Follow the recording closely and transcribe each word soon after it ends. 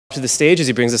to the stage as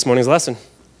he brings this morning's lesson.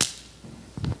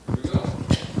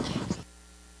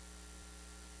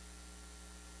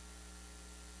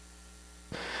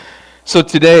 So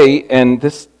today, and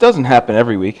this doesn't happen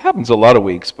every week, happens a lot of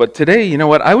weeks, but today, you know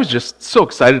what, I was just so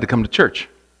excited to come to church.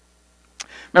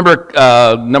 Remember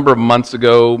a number of months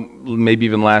ago, maybe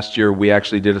even last year, we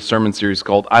actually did a sermon series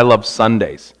called I Love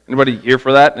Sundays. Anybody here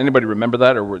for that? Anybody remember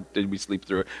that, or did we sleep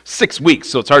through it? 6 weeks,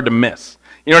 so it's hard to miss.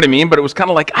 You know what I mean? But it was kind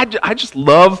of like, I just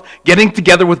love getting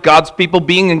together with God's people,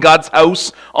 being in God's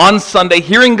house on Sunday,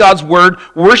 hearing God's word,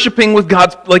 worshiping with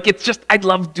God's, like it's just, I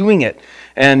love doing it.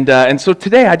 And so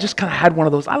today I just kind of had one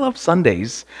of those I love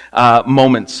Sundays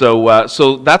moments.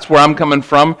 So that's where I'm coming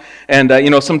from. And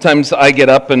sometimes I get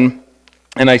up and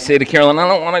I say to Carolyn, I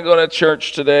don't want to go to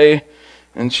church today.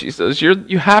 And she says,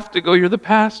 you have to go, you're the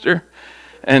pastor.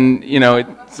 And,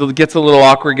 so it gets a little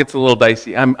awkward, gets a little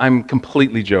dicey. I'm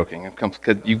completely joking.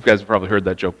 You guys have probably heard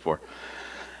that joke before.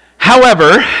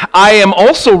 However, I am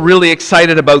also really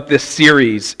excited about this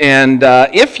series. And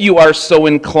if you are so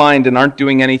inclined and aren't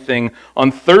doing anything,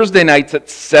 on Thursday nights at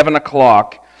 7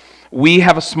 o'clock, we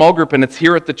have a small group, and it's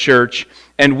here at the church,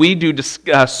 and we do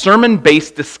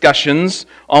sermon-based discussions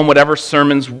on whatever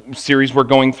sermons series we're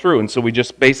going through. And so we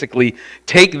just basically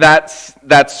take that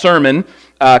sermon,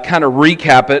 kind of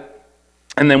recap it,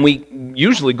 and then we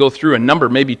usually go through a number,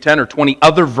 maybe 10 or 20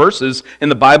 other verses in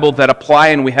the Bible that apply,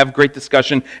 and we have great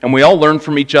discussion, and we all learn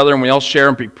from each other, and we all share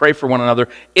and we pray for one another.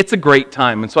 It's a great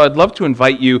time. And so I'd love to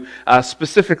invite you,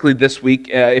 specifically this week,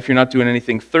 if you're not doing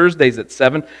anything, Thursdays at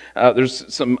 7.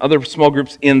 There's some other small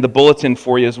groups in the bulletin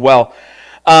for you as well.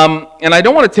 And I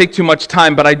don't want to take too much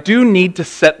time, but I do need to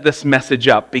set this message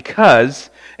up because,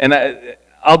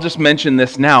 I'll just mention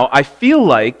this now. I feel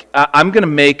like I'm going to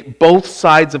make both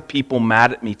sides of people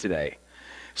mad at me today.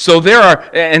 So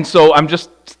I'm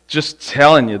just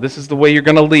telling you, this is the way you're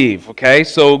going to leave, okay?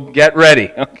 So get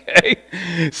ready,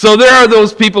 okay? So there are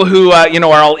those people who,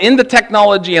 are all into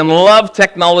technology and love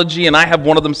technology, and I have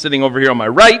one of them sitting over here on my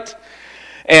right.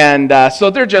 And so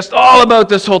they're just all about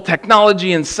this whole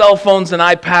technology and cell phones and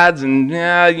iPads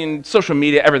and social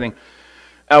media, everything.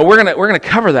 We're gonna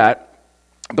cover that.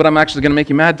 But I'm actually going to make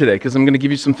you mad today because I'm going to give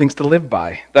you some things to live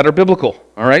by that are biblical.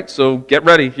 All right, so get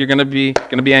ready. You're going to be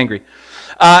angry.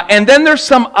 And then there's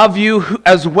some of you who,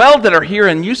 as well, that are here,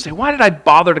 and you say, "Why did I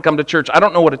bother to come to church? I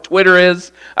don't know what a Twitter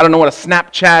is. I don't know what a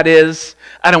Snapchat is.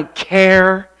 I don't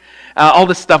care. All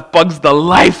this stuff bugs the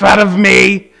life out of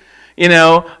me."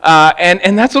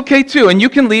 And that's okay too. And you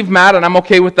can leave mad, and I'm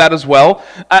okay with that as well.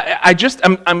 I'm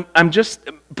just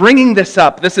bringing this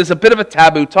up. This is a bit of a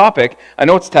taboo topic. I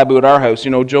know it's taboo at our house.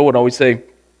 Joe would always say,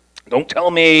 "Don't tell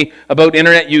me about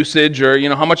internet usage or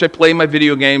how much I play my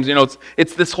video games."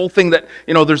 It's this whole thing that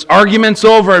there's arguments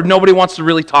over. Nobody wants to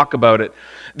really talk about it.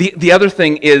 The other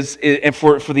thing is, and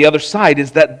for the other side,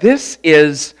 is that this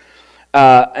is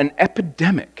an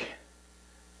epidemic.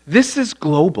 This is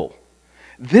global.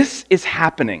 This is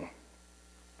happening.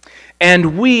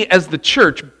 And we, as the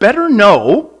church, better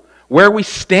know where we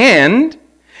stand,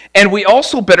 and we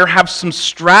also better have some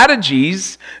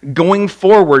strategies going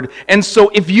forward. And so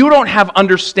if you don't have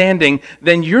understanding,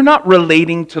 then you're not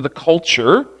relating to the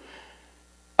culture,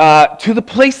 to the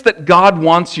place that God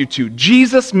wants you to.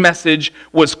 Jesus' message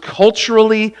was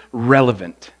culturally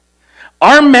relevant.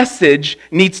 Our message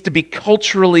needs to be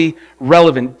culturally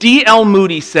relevant. D.L.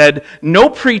 Moody said, "No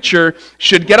preacher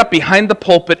should get up behind the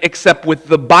pulpit except with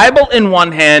the Bible in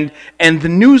one hand and the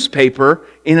newspaper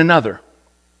in another."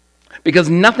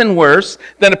 Because nothing worse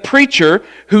than a preacher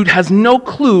who has no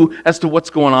clue as to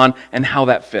what's going on and how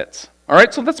that fits. All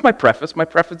right, so that's my preface. My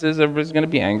preface is everybody's going to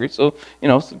be angry, so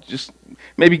just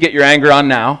maybe get your anger on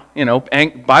now.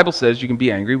 Bible says you can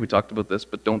be angry. We talked about this,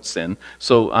 but don't sin.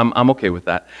 So I'm okay with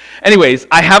that. Anyways,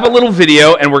 I have a little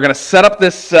video, and we're going to set up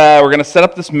this.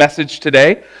 Message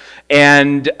today,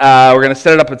 and we're going to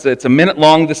set it up. It's a minute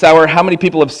long this hour. How many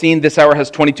people have seen This Hour Has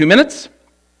 22 Minutes?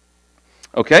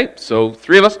 Okay, so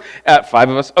 3 of us, 5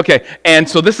 of us. Okay, and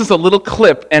so this is a little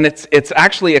clip, and it's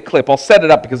actually a clip. I'll set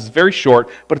it up because it's very short,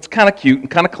 but it's kind of cute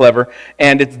and kind of clever.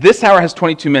 And This Hour Has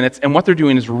 22 Minutes, and what they're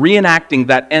doing is reenacting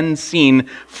that end scene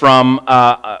from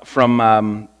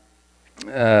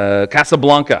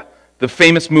Casablanca, the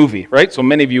famous movie, right? So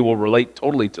many of you will relate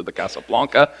totally to the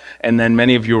Casablanca, and then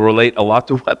many of you will relate a lot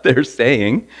to what they're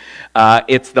saying.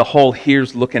 It's the whole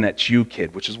 "Here's Looking at You,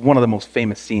 Kid," which is one of the most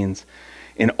famous scenes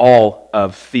in all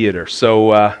of theater.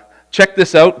 So check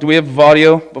this out. Do we have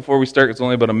audio before we start? It's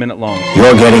only about a minute long.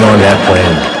 You're getting on that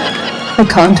plane. I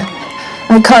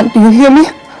can't. Do you hear me?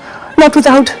 Not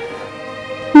without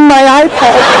my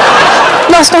iPad.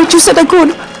 Last night you said I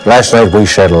could. Last night we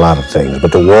said a lot of things,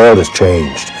 but the world has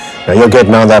changed. Now you're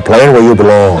getting on that plane where you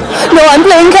belong. No, I'm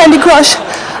playing Candy Crush.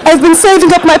 I've been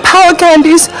saving up my power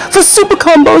candies for super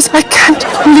combos. I can't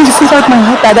live without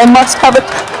my iPad. I must have it.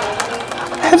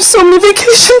 I have so many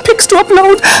vacation pics to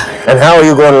upload. And how are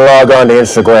you going to log on to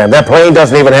Instagram? That plane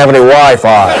doesn't even have any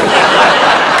Wi-Fi.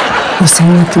 You're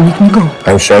saying that to make me go?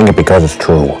 I'm saying it because it's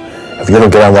true. If you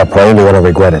don't get on that plane, you're going to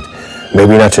regret it.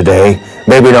 Maybe not today,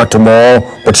 maybe not tomorrow,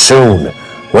 but soon,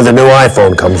 when the new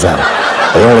iPhone comes out.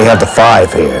 They only have the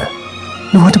 5 here.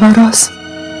 And what about us?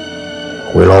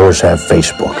 We'll always have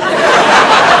Facebook. No.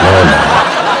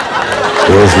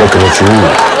 Here's looking at you,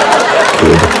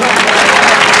 kid.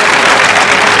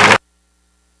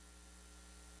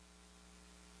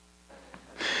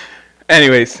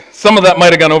 Anyways, some of that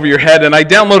might have gone over your head, and I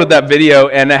downloaded that video,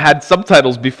 and it had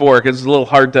subtitles before because it's a little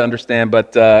hard to understand,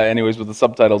 but anyways, with the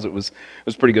subtitles, it was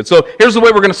pretty good. So here's the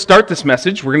way we're going to start this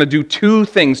message. We're going to do 2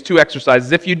 things, 2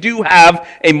 exercises. If you do have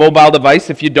a mobile device,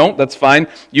 if you don't, that's fine.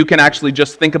 You can actually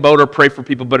just think about or pray for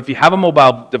people, but if you have a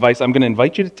mobile device, I'm going to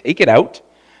invite you to take it out.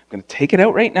 I'm going to take it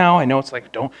out right now. I know it's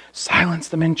like, don't silence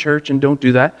them in church, and don't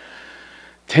do that.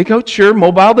 Take out your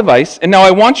mobile device, and now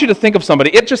I want you to think of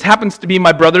somebody. It just happens to be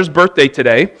my brother's birthday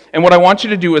today, and what I want you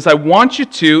to do is I want you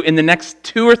to, in the next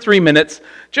 2 or 3 minutes,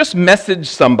 just message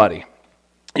somebody.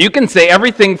 You can say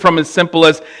everything from as simple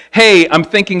as, hey, I'm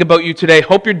thinking about you today,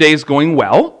 hope your day's going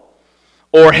well,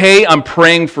 or hey, I'm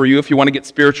praying for you if you want to get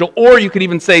spiritual, or you could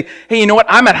even say, hey, you know what,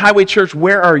 I'm at Highway Church,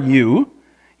 where are you?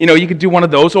 You know, you could do one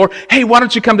of those, or, hey, why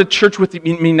don't you come to church with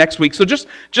me next week? So just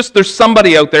there's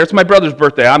somebody out there. It's my brother's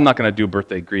birthday. I'm not going to do a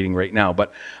birthday greeting right now,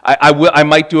 but I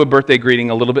might do a birthday greeting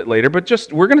a little bit later, but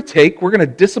just, we're going to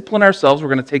discipline ourselves. We're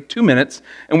going to take 2 minutes,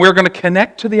 and we're going to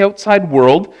connect to the outside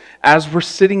world as we're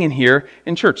sitting in here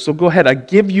in church. So go ahead. I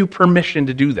give you permission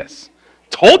to do this.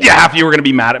 Told you half of you were going to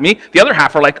be mad at me. The other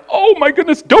half are like, oh my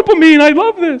goodness, dopamine, I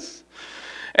love this.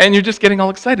 And you're just getting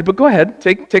all excited, but go ahead.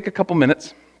 Take a couple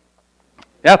minutes.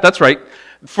 Yeah, that's right.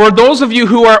 For those of you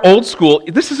who are old school,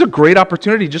 this is a great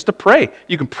opportunity just to pray.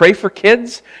 You can pray for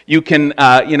kids. You can,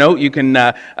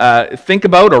 think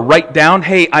about or write down,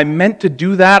 hey, I meant to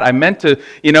do that. I meant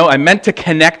to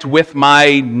connect with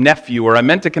my nephew, or I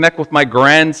meant to connect with my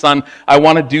grandson. I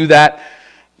want to do that.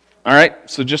 All right,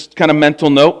 so just kind of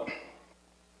mental note.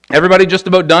 Everybody just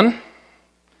about done?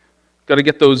 Got to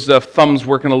get those thumbs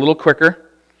working a little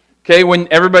quicker. Okay, when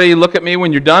everybody look at me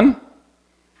when you're done.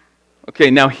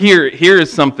 Okay, now here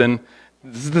is something.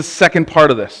 This is the second part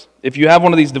of this. If you have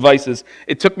one of these devices,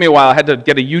 it took me a while. I had to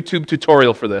get a YouTube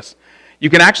tutorial for this.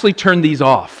 You can actually turn these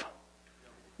off.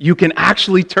 You can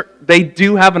actually they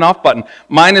do have an off button.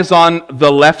 Mine is on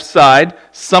the left side.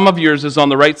 Some of yours is on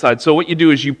the right side. So what you do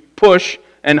is you push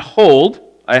and hold.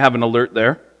 I have an alert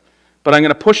there. But I'm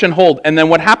going to push and hold. And then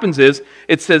what happens is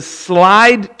it says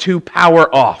slide to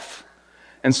power off.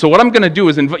 And so what I'm going to do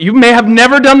is, you may have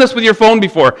never done this with your phone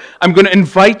before. I'm going to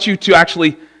invite you to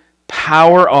actually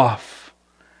power off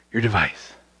your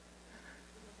device.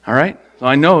 All right? So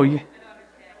I know you.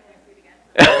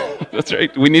 That's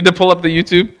right. We need to pull up the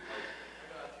YouTube.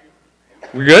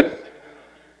 We're good?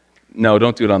 No,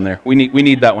 don't do it on there. We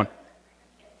need that one.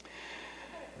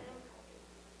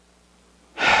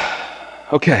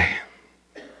 Okay.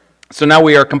 So now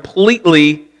we are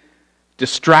completely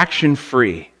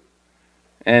distraction-free.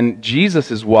 And Jesus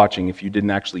is watching if you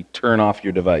didn't actually turn off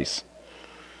your device.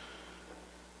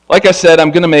 Like I said,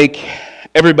 I'm going to make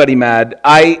everybody mad.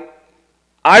 I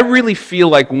really feel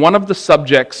like one of the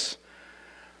subjects,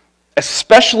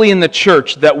 especially in the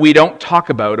church, that we don't talk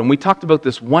about, and we talked about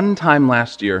this one time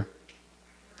last year,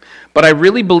 but I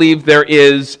really believe there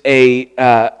is a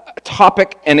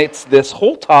topic, and it's this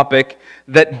whole topic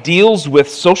that deals with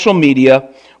social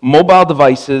media, mobile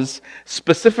devices,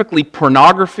 specifically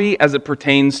pornography as it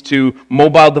pertains to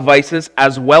mobile devices,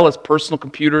 as well as personal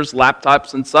computers,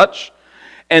 laptops, and such.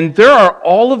 And there are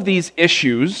all of these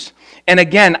issues, and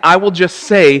again, I will just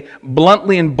say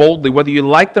bluntly and boldly, whether you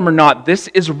like them or not, this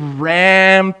is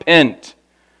rampant.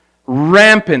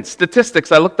 Rampant.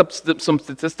 Statistics, I looked up some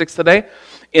statistics today.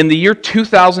 In the year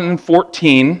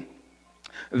 2014,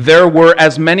 there were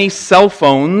as many cell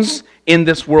phones in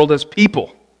this world as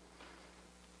people.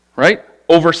 Right?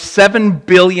 Over 7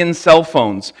 billion cell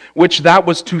phones, which that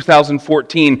was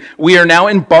 2014. We are now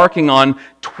embarking on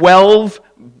 12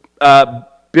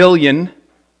 billion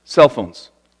cell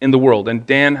phones in the world. And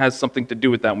Dan has something to do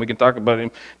with that. And we can talk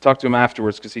to him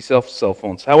afterwards because he sells cell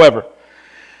phones. However,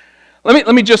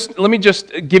 let me just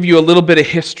give you a little bit of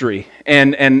history,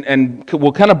 and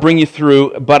we'll kind of bring you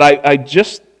through. But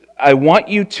I want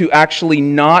you to actually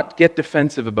not get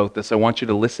defensive about this. I want you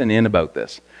to listen in about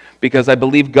this, because I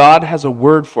believe God has a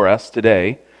word for us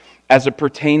today as it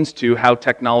pertains to how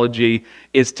technology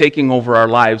is taking over our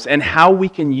lives and how we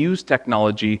can use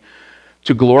technology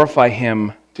to glorify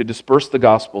Him, to disperse the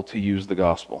gospel, to use the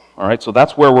gospel. All right, so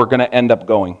that's where we're going to end up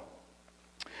going.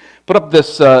 Put up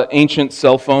this ancient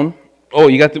cell phone. Oh,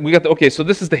 okay, so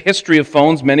this is the history of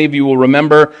phones. Many of you will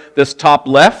remember this top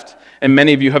left, and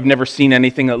many of you have never seen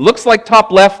anything that looks like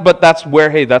top left, but that's where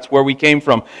we came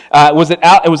from. It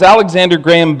was Alexander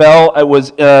Graham Bell. It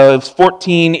was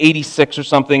 1486 or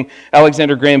something.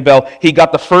 Alexander Graham Bell. He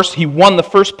won the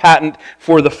first patent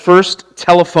for the first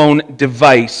telephone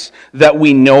device that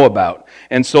we know about.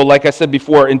 And so, like I said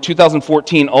before, in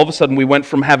 2014, all of a sudden we went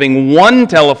from having one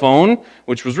telephone,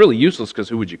 which was really useless because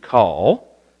who would you call?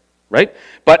 Right?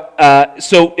 But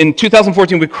so in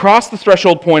 2014, we crossed the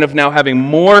threshold point of now having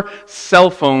more cell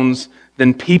phones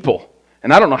than people.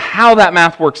 And I don't know how that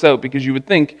math works out, because you would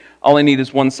think all I need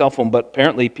is one cell phone, but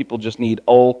apparently people just need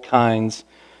all kinds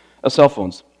of cell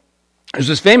phones. There's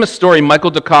this famous story,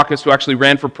 Michael Dukakis, who actually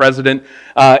ran for president.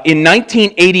 In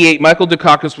 1988, Michael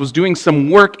Dukakis was doing some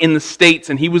work in the States,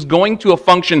 and he was going to a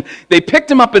function. They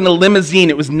picked him up in a limousine.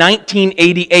 It was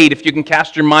 1988, if you can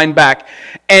cast your mind back.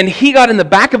 And he got in the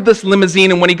back of this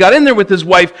limousine, and when he got in there with his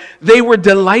wife, they were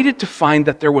delighted to find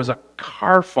that there was a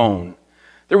car phone.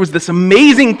 There was this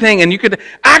amazing thing, and you could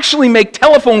actually make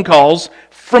telephone calls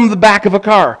from the back of a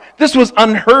car. This was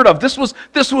unheard of. This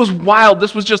was wild.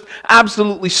 This was just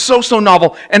absolutely so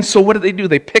novel. And so what did they do?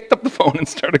 They picked up the phone and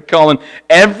started calling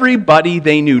everybody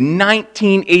they knew.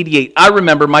 1988. I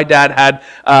remember my dad had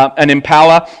an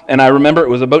Impala, and I remember it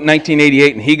was about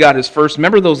 1988, and he got his first,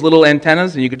 remember those little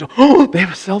antennas? And you could, oh, they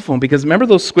have a cell phone, because remember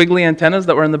those squiggly antennas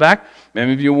that were in the back?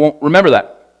 Many of you won't remember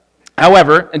that.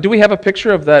 However, and do we have a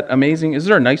picture of that amazing, is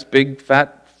there a nice big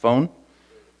fat phone?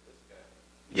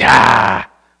 Yeah.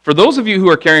 For those of you who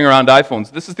are carrying around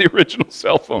iPhones, this is the original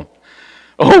cell phone.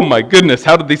 Oh my goodness,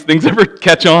 how did these things ever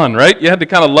catch on, right? You had to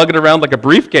kind of lug it around like a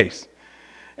briefcase.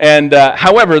 And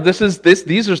however, these are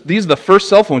the first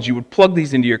cell phones. You would plug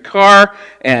these into your car,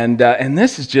 and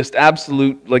this is just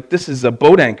absolute, like this is a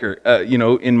boat anchor,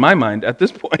 in my mind at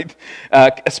this point,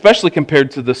 especially compared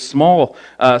to the small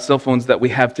cell phones that we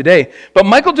have today. But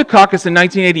Michael Dukakis in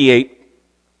 1988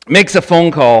 makes a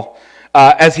phone call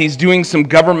as he's doing some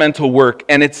governmental work,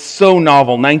 and it's so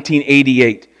novel,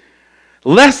 1988.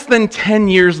 Less than 10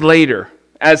 years later,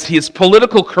 as his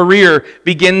political career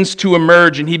begins to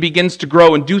emerge and he begins to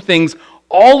grow and do things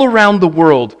all around the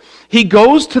world, he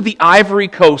goes to the Ivory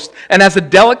Coast, and as a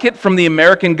delegate from the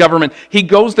American government, he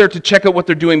goes there to check out what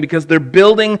they're doing, because they're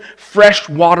building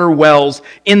freshwater wells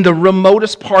in the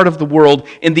remotest part of the world,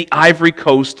 in the Ivory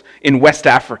Coast in West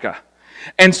Africa.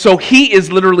 And so he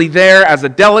is literally there as a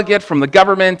delegate from the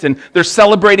government, and they're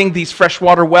celebrating these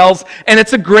freshwater wells, and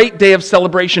it's a great day of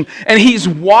celebration. And he's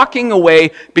walking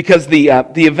away because the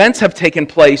events have taken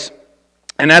place,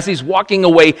 and as he's walking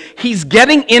away, he's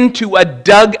getting into a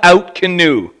dugout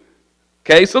canoe.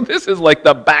 Okay, so this is like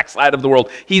the backside of the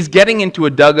world. He's getting into a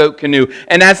dugout canoe,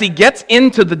 and as he gets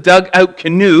into the dugout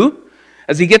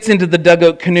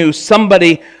canoe,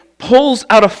 somebody pulls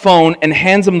out a phone and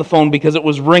hands him the phone, because it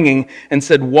was ringing, and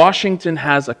said, "Washington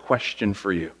has a question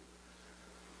for you."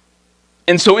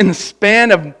 And so in the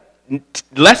span of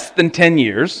less than 10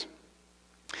 years,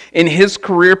 in his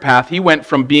career path, he went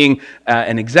from being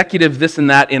an executive, this and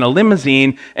that, in a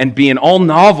limousine, and being all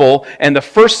novel, and the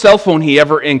first cell phone he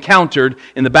ever encountered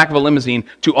in the back of a limousine,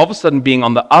 to all of a sudden being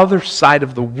on the other side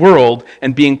of the world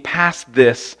and being past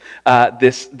this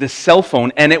cell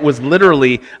phone, and it was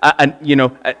literally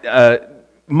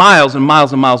miles and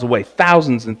miles and miles away,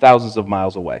 thousands and thousands of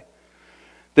miles away.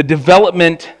 The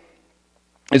development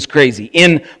is crazy.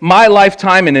 In my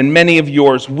lifetime and in many of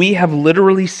yours, we have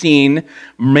literally seen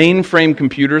mainframe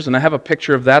computers, and I have a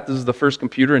picture of that. This is the first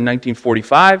computer in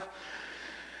 1945,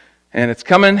 and it's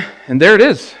coming, and there it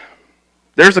is.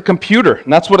 There's a computer,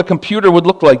 and that's what a computer would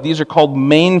look like. These are called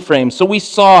mainframes. So we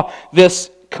saw this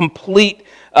complete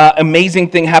amazing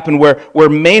thing happen where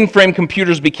mainframe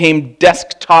computers became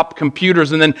desktop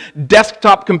computers, and then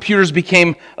desktop computers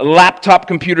became laptop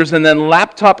computers, and then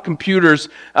laptop computers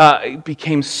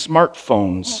became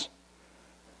smartphones.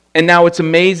 And now it's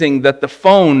amazing that the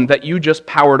phone that you just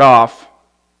powered off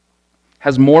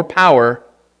has more power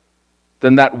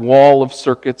than that wall of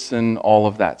circuits and all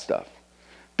of that stuff,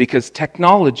 because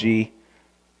technology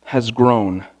has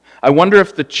grown. I wonder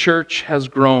if the church has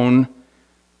grown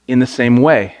in the same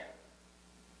way.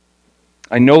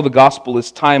 I know the gospel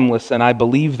is timeless, and I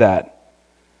believe that.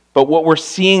 But what we're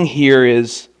seeing here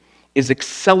is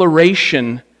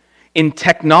acceleration in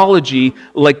technology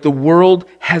like the world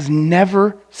has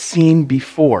never seen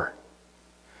before.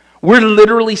 We're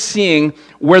literally seeing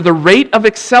where the rate of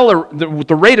acceleration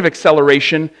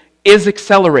is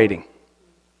accelerating.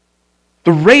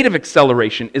 The rate of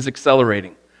acceleration is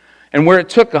accelerating. And where it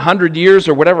took 100 years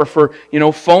or whatever for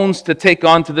phones to take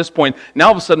on to this point, now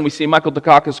all of a sudden we see Michael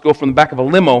Dukakis go from the back of a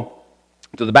limo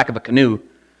to the back of a canoe,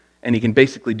 and he can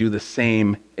basically do the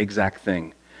same exact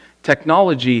thing.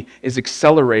 Technology is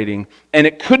accelerating, and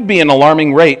it could be an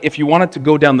alarming rate if you wanted to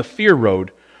go down the fear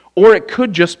road, or it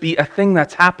could just be a thing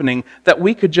that's happening that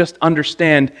we could just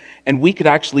understand and we could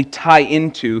actually tie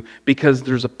into because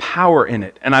there's a power in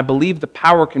it. And I believe the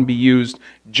power can be used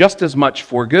just as much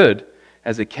for good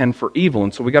as it can for evil.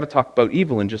 And so we got to talk about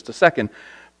evil in just a second,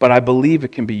 but I believe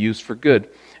it can be used for good.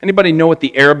 Anybody know what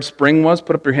the Arab Spring was?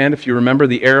 Put up your hand if you remember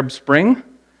the Arab Spring.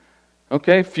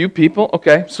 Okay, few people.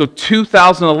 Okay, so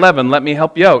 2011, let me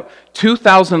help you out.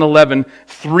 2011,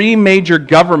 3 major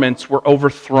governments were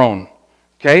overthrown.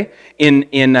 Okay, in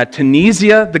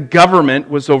Tunisia, the government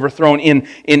was overthrown.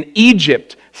 In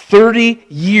Egypt, 30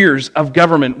 years of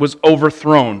government was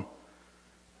overthrown.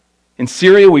 In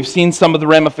Syria, we've seen some of the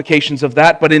ramifications of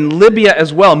that, but in Libya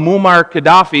as well, Muammar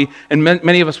Gaddafi, and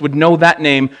many of us would know that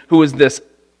name, who was this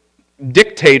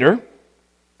dictator,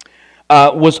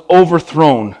 was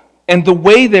overthrown. And the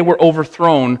way they were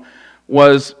overthrown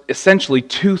was essentially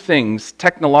 2 things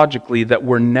technologically that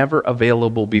were never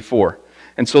available before.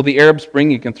 And so the Arab Spring,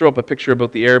 you can throw up a picture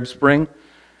about the Arab Spring.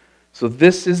 So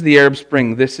this is the Arab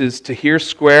Spring. This is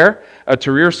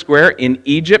Tahrir Square in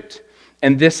Egypt.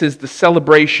 And this is the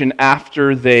celebration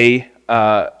after they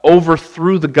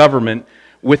overthrew the government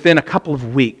within a couple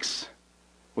of weeks.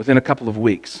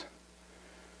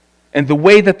 And the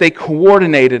way that they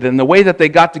coordinated and the way that they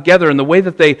got together and the way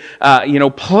that they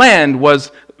planned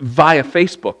was via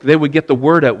Facebook. They would get the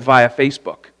word out via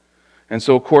Facebook. And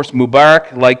so, of course,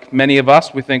 Mubarak, like many of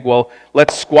us, we think, well,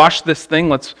 let's squash this thing.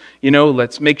 Let's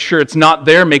make sure it's not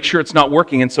there, make sure it's not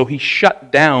working. And so he shut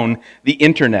down the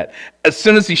internet. As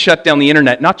soon as he shut down the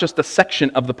internet, not just a section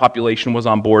of the population was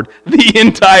on board,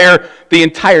 the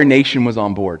entire nation was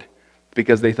on board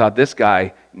because they thought this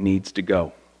guy needs to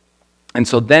go. And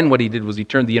so then what he did was he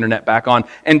turned the internet back on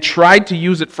and tried to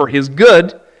use it for his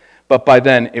good, but by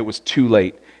then it was too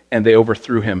late and they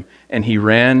overthrew him and he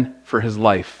ran for his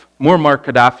life. Muammar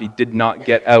Gaddafi did not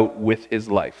get out with his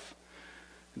life.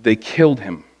 They killed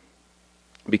him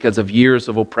because of years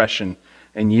of oppression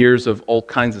and years of all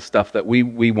kinds of stuff that we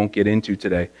won't get into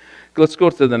today. Let's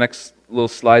go to the next little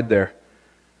slide there.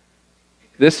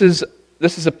 This is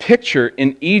a picture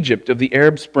in Egypt of the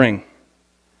Arab Spring.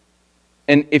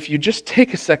 And if you just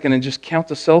take a second and just count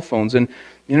the cell phones, and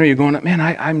you're going, man,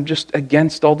 I'm just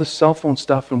against all this cell phone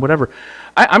stuff and whatever.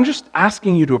 I'm just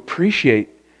asking you to appreciate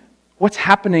what's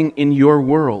happening in your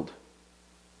world.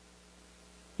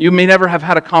 You may never have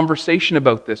had a conversation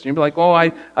about this. And you'd be like, oh,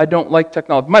 I don't like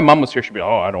technology. My mom was here, she'd be like,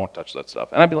 oh, I don't want to touch that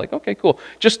stuff. And I'd be like, okay, cool.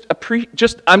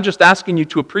 I'm just asking you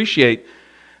to appreciate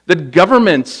that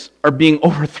governments are being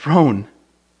overthrown.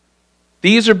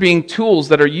 These are being tools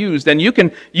that are used, and you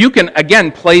can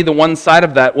again play the one side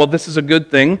of that. Well, this is a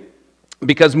good thing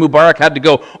because Mubarak had to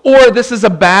go, or this is a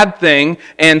bad thing,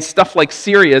 and stuff like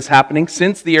Syria is happening.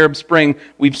 Since the Arab Spring,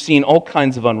 we've seen all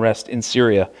kinds of unrest in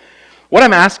Syria. What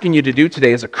I'm asking you to do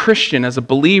today as a Christian, as a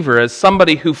believer, as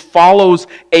somebody who follows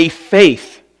a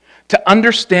faith, to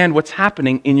understand what's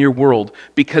happening in your world,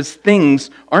 because things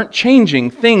aren't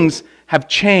changing, things have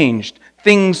changed.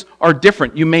 Things are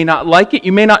different. You may not like it.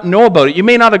 You may not know about it. You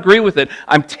may not agree with it.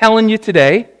 I'm telling you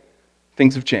today,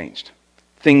 things have changed.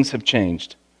 Things have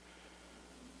changed.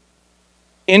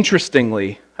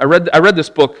 Interestingly, I read this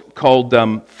book called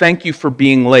Thank You for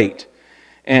Being Late.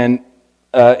 And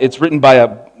it's written by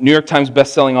a New York Times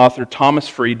bestselling author, Thomas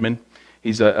Friedman.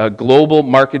 He's a global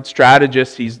market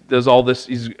strategist. He does all this.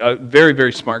 He's a very,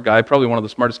 very smart guy, probably one of the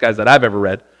smartest guys that I've ever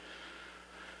read.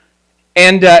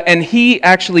 And he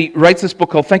actually writes this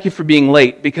book called Thank You for Being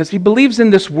Late because he believes in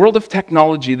this world of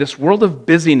technology, this world of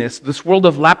busyness, this world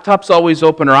of laptops always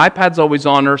open or iPads always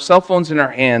on or cell phones in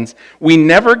our hands. We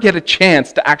never get a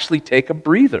chance to actually take a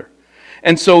breather.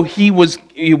 And so he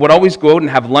would always go out and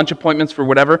have lunch appointments for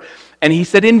whatever. And he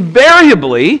said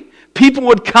invariably, people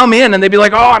would come in and they'd be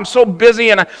like, oh, I'm so busy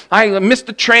and I missed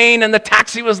the train and the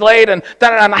taxi was late and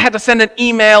I had to send an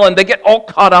email, and they get all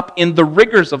caught up in the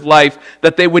rigors of life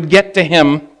that they would get to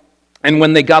him. And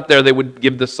when they got there, they would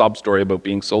give this sob story about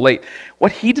being so late.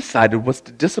 What he decided was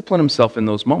to discipline himself in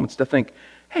those moments, to think,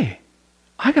 hey,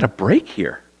 I got a break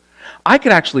here. I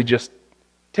could actually just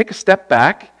take a step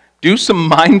back, do some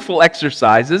mindful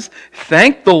exercises,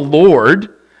 thank the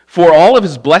Lord for all of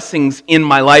his blessings in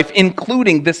my life,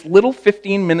 including this little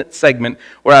 15-minute segment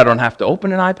where I don't have to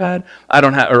open an iPad,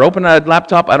 or open a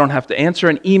laptop, I don't have to answer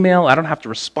an email, I don't have to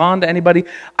respond to anybody.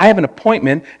 I have an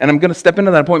appointment, and I'm going to step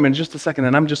into that appointment in just a second,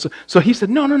 and so he said,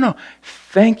 no,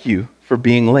 thank you for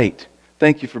being late.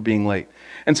 Thank you for being late.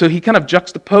 And so he kind of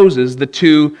juxtaposes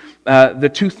the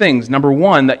two things. Number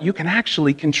one, that you can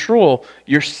actually control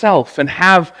yourself and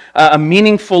have a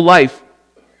meaningful life,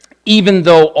 even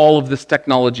though all of this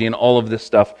technology and all of this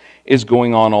stuff is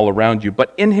going on all around you.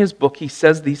 But in his book, he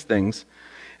says these things,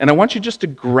 and I want you just to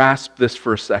grasp this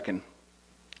for a second.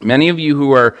 Many of you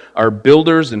who are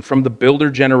builders and from the builder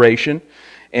generation,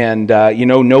 and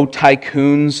no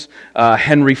tycoons,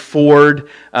 Henry Ford,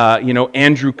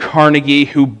 Andrew Carnegie,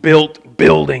 who built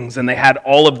buildings, and they had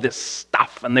all of this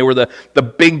stuff, and they were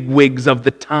the big wigs of the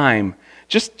time.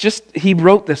 He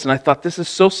wrote this, and I thought this is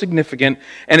so significant,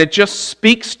 and it just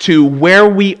speaks to where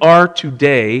we are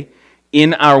today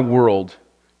in our world,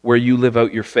 where you live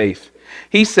out your faith.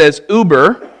 He says,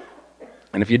 Uber,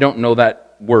 and if you don't know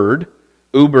that word,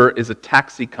 Uber is a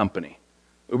taxi company.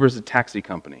 Uber is a taxi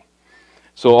company.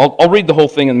 So I'll read the whole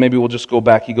thing, and maybe we'll just go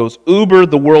back. He goes, Uber,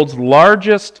 the world's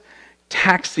largest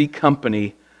taxi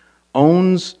company,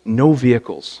 owns no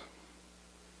vehicles.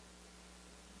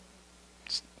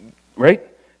 Right?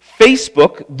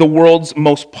 Facebook, the world's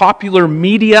most popular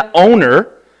media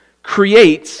owner,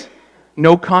 creates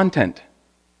no content.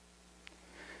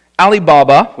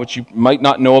 Alibaba, which you might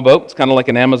not know about, it's kind of like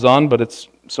an Amazon, but it's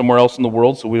somewhere else in the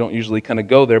world, so we don't usually kind of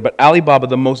go there. But Alibaba,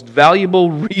 the most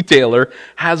valuable retailer,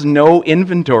 has no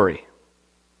inventory.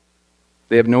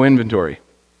 They have no inventory.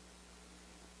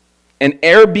 And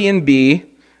Airbnb,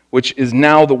 which is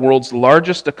now the world's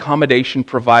largest accommodation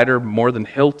provider, more than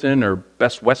Hilton or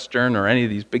Best Western or any of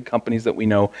these big companies that we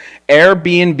know.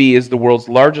 Airbnb is the world's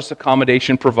largest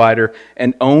accommodation provider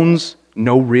and owns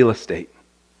no real estate.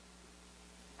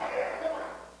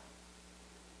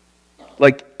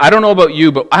 Like, I don't know about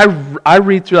you, but I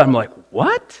read through that, I'm like,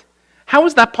 what? How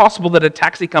is that possible that a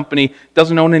taxi company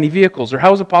doesn't own any vehicles? Or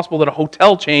how is it possible that a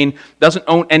hotel chain doesn't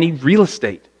own any real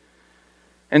estate?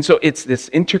 And so it's this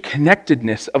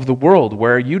interconnectedness of the world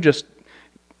where you just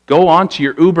go onto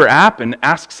your Uber app and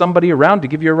ask somebody around to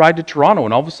give you a ride to Toronto,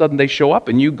 and all of a sudden they show up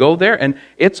and you go there, and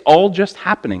it's all just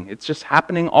happening. It's just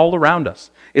happening all around us.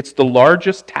 It's the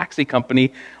largest taxi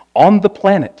company on the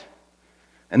planet,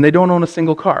 and they don't own a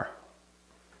single car.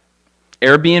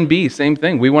 Airbnb, same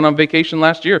thing. We went on vacation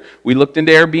last year. We looked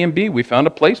into Airbnb. We found a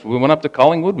place. We went up to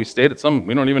Collingwood. We stayed at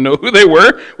we don't even know who they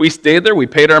were. We stayed there. We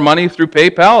paid our money through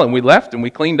PayPal, and we left, and we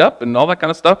cleaned up, and all that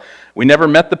kind of stuff. We never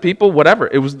met the people,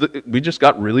 whatever. We just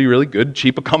got really, really good,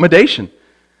 cheap accommodation.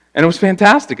 And it was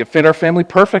fantastic. It fit our family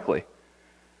perfectly.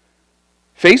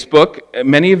 Facebook,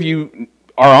 many of you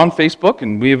are on Facebook,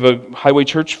 and we have a Highway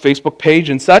Church Facebook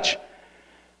page and such.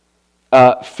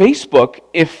 Facebook,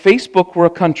 if Facebook were a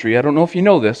country, I don't know if you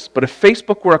know this, but if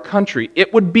Facebook were a country,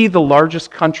 it would be the largest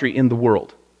country in the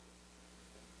world.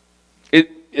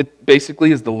 It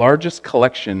basically is the largest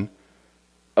collection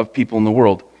of people in the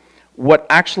world. What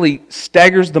actually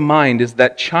staggers the mind is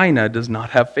that China does not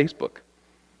have Facebook.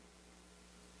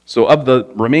 So of the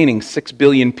remaining 6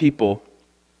 billion people,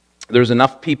 there's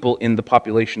enough people in the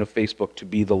population of Facebook to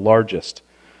be the largest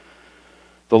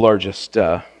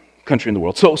country in the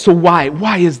world. So why?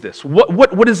 Why is this?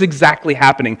 What is exactly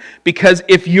happening? Because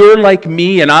if you're like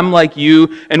me and I'm like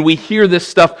you and we hear this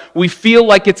stuff, we feel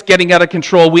like it's getting out of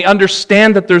control. We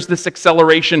understand that there's this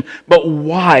acceleration, but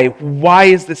why? Why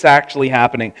is this actually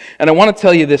happening? And I want to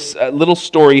tell you this little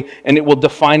story, and it will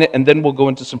define it, and then we'll go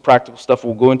into some practical stuff.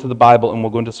 We'll go into the Bible, and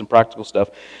we'll go into some practical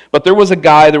stuff. But there was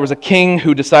a king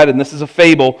who decided, and this is a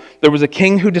fable, there was a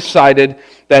king who decided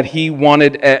that he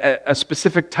wanted a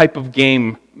specific type of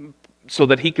game so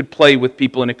that he could play with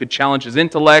people and it could challenge his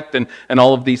intellect and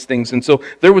all of these things. And so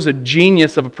there was a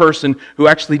genius of a person who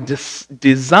actually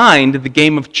designed the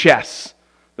game of chess.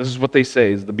 This is what they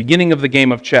say, is the beginning of the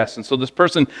game of chess. And so this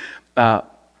person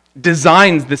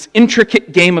designs this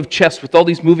intricate game of chess with all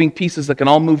these moving pieces that can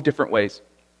all move different ways.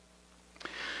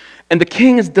 And the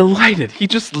king is delighted. He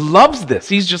just loves this.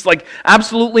 He's just like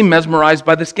absolutely mesmerized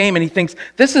by this game. And he thinks,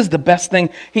 this is the best thing.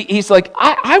 He's like,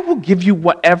 I will give you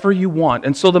whatever you want.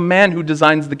 And so the man who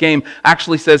designs the game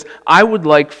actually says, I would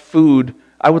like food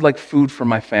for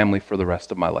my family for the rest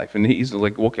of my life. And he's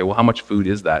like, okay, well, how much food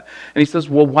is that? And he says,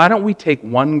 well, why don't we take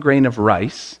 1 grain of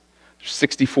rice? There's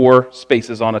 64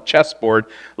 spaces on a chessboard.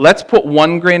 Let's put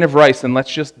 1 grain of rice and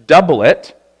let's just double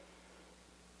it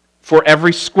for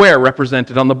every square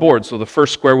represented on the board. So the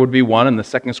first square would be 1, and the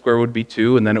second square would be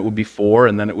 2, and then it would be 4,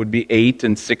 and then it would be 8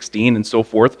 and 16 and so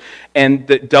forth,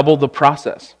 and double the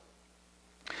process.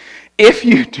 if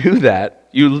you do that,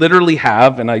 you literally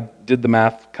have, and I did the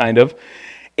math kind of,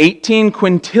 18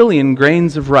 quintillion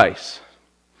grains of rice,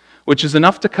 which is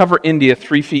enough to cover India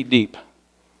 3 feet deep.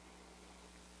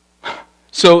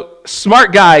 So,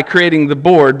 smart guy creating the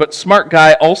board, but smart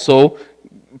guy also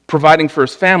providing for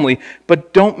his family.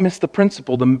 But don't miss the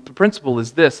principle. The principle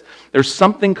is this: there's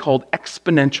something called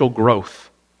exponential growth.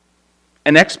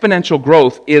 And exponential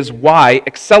growth is why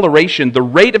acceleration, the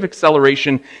rate of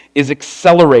acceleration, is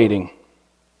accelerating.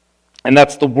 And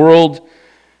that's the world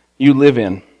you live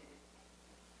in.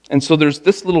 And so there's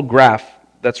this little graph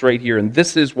that's right here, and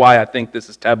this is why I think this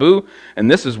is taboo, and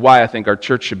this is why I think our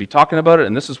church should be talking about it,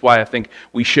 and this is why I think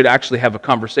we should actually have a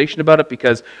conversation about it,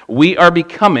 because we are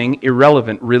becoming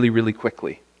irrelevant really, really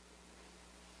quickly.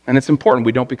 And it's important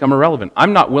we don't become irrelevant.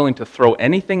 I'm not willing to throw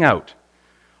anything out.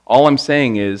 All I'm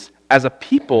saying is, as a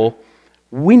people,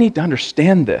 we need to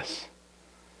understand this.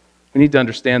 We need to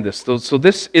understand this. So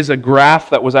this is a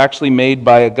graph that was actually made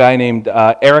by a guy named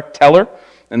Eric Teller.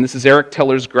 And this is Eric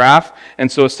Teller's graph. And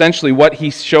so essentially what he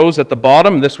shows at the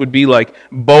bottom, this would be like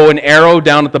bow and arrow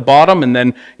down at the bottom. And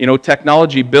then,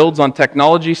 technology builds on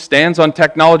technology, stands on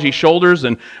technology shoulders.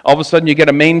 And all of a sudden you get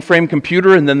a mainframe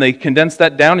computer, and then they condense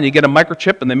that down and you get a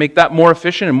microchip, and they make that more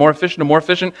efficient and more efficient and more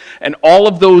efficient. And all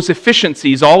of those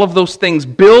efficiencies, all of those things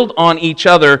build on each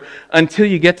other until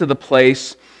you get to the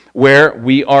place where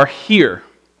we are here.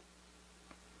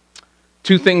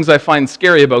 Two things I find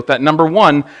scary about that. Number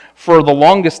one, for the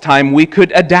longest time, we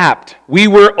could adapt. We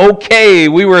were okay.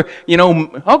 We were,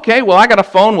 okay, well, I got a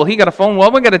phone. Well, he got a phone.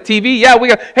 Well, we got a TV. Yeah, we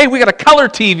got a color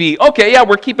TV. Okay, yeah,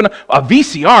 we're keeping a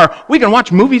VCR. We can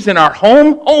watch movies in our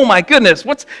home. Oh, my goodness.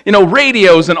 What's,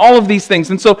 radios and all of these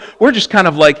things. And so we're just kind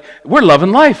of like, we're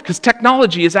loving life because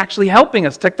technology is actually helping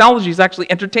us. Technology is actually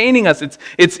entertaining us.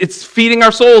 It's feeding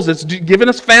our souls. It's giving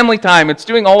us family time. It's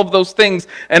doing all of those things.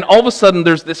 And all of a sudden,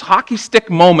 there's this hockey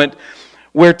stick moment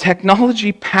where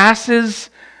technology passes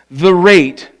the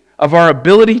rate of our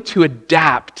ability to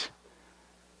adapt.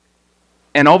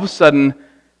 And all of a sudden,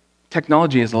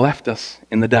 technology has left us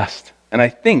in the dust. And I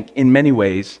think, in many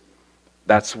ways,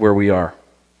 that's where we are.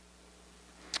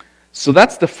 So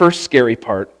that's the first scary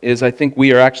part, is I think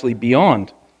we are actually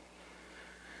beyond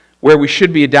where we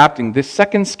should be adapting. The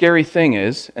second scary thing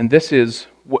is, and this is,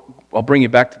 I'll bring you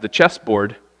back to the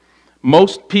chessboard.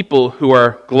 Most people who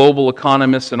are global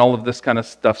economists and all of this kind of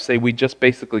stuff say we just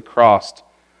basically crossed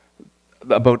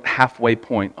about halfway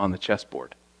point on the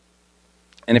chessboard.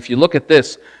 And if you look at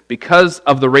this, because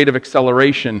of the rate of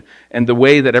acceleration and the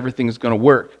way that everything is going to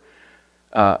work,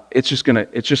 it's just going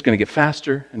to get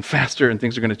faster and faster, and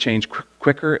things are going to change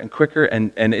quicker and quicker,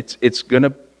 and it's going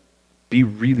to be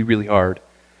really, really hard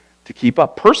to keep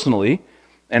up personally,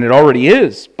 and it already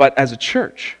is, but as a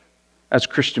church, as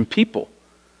Christian people,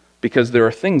 because there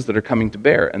are things that are coming to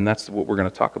bear, and that's what we're going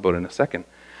to talk about in a second.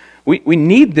 We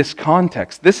need this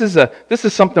context. This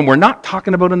is something we're not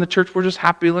talking about in the church. We're just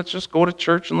happy. Let's just go to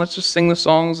church and let's just sing the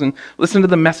songs and listen to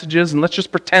the messages and let's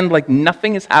just pretend like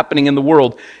nothing is happening in the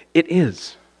world. It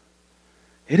is.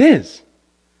 It is.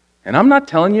 And I'm not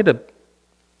telling you to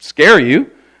scare you.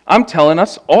 I'm telling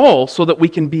us all so that we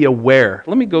can be aware.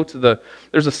 Let me go to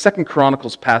there's a 2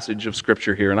 Chronicles passage of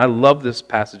Scripture here, and I love this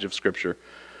passage of Scripture.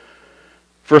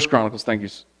 1 Chronicles, thank you.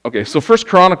 Okay, so 1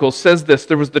 Chronicles says this: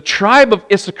 there was the tribe of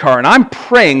Issachar, and I'm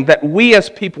praying that we as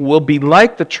people will be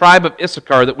like the tribe of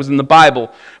Issachar that was in the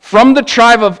Bible. From the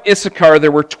tribe of Issachar,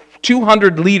 there were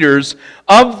 200 leaders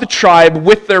of the tribe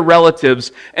with their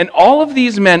relatives, and all of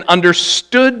these men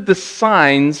understood the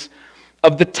signs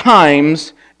of the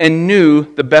times and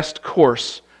knew the best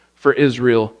course for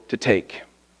Israel to take.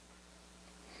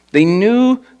 They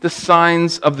knew the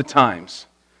signs of the times.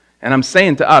 And I'm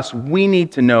saying to us, we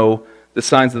need to know the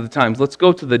signs of the times. Let's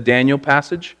go to the Daniel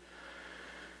passage.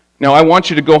 Now, I want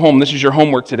you to go home. This is your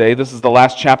homework today. This is the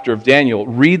last chapter of Daniel.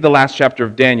 Read the last chapter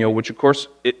of Daniel, which, of course,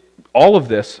 all of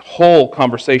this whole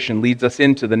conversation leads us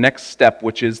into the next step,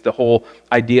 which is the whole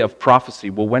idea of prophecy.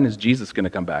 Well, when is Jesus going to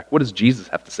come back? What does Jesus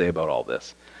have to say about all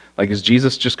this? Like, is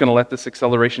Jesus just going to let this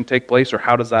acceleration take place, or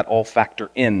how does that all factor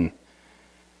in?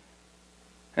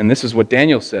 And this is what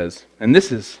Daniel says. And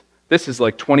this is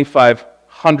like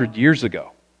 2,500 years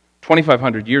ago.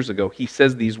 2,500 years ago, he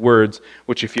says these words,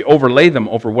 which if you overlay them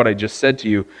over what I just said to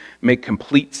you, make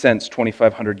complete sense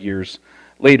 2,500 years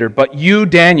later. But you,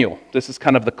 Daniel, this is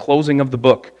kind of the closing of the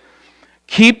book,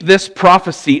 keep this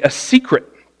prophecy a secret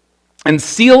and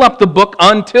seal up the book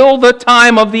until the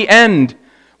time of the end,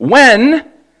 when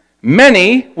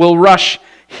many will rush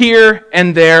here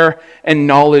and there and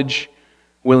knowledge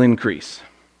will increase.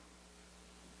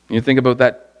 You think about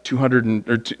that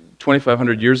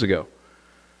 2,500 years ago.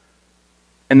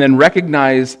 And then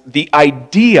recognize the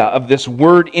idea of this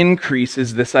word increase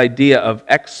is this idea of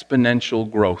exponential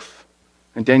growth.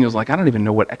 And Daniel's like, I don't even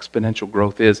know what exponential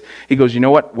growth is. He goes, you know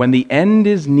what? When the end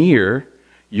is near,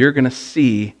 you're going to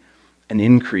see an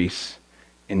increase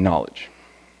in knowledge.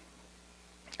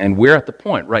 And we're at the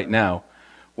point right now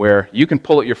where you can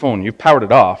pull out your phone. You've powered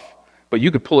it off, but you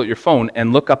could pull out your phone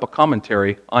and look up a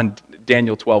commentary on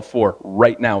Daniel 12:4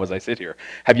 right now as I sit here.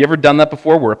 Have you ever done that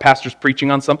before where a pastor's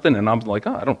preaching on something and I'm like,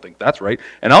 oh, I don't think that's right.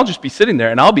 And I'll just be sitting there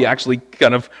and I'll be actually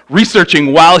kind of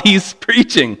researching while he's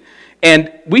preaching.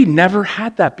 And we never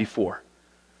had that before.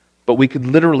 But we could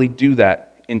literally do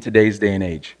that in today's day and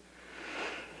age.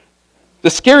 The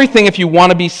scary thing, if you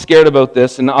want to be scared about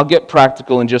this, and I'll get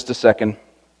practical in just a second,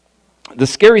 the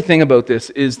scary thing about this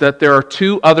is that there are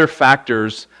two other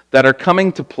factors that are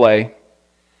coming to play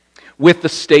with the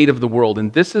state of the world.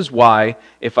 And this is why,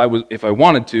 if I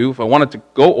wanted to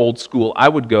go old school, I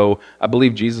would go, I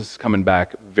believe Jesus is coming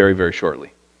back very, very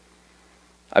shortly.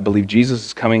 I believe Jesus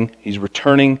is coming. He's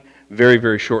returning very,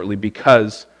 very shortly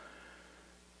because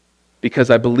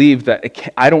I believe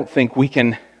that I don't think we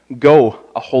can go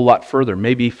a whole lot further.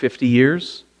 Maybe 50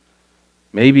 years?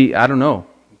 Maybe, I don't know.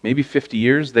 Maybe 50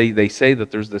 years. They say that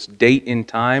there's this date in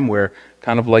time where,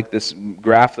 kind of like this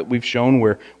graph that we've shown,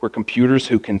 where computers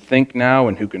who can think now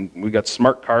and we got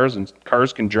smart cars and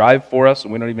cars can drive for us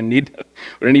and we don't even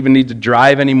need to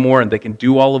drive anymore and they can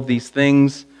do all of these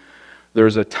things.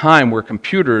 There's a time where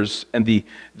computers and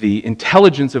the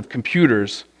intelligence of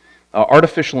computers,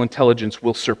 artificial intelligence,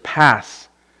 will surpass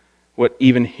what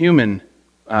even human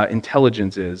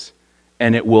intelligence is,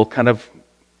 and it will kind of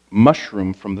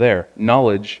mushroom from there.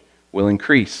 Knowledge will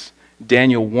increase.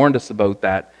 Daniel warned us about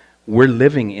that. We're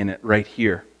living in it right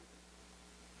here.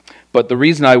 But the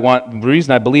reason I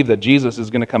believe that Jesus is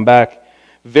going to come back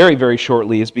very, very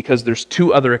shortly is because there's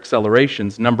two other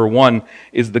accelerations. Number one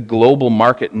is the global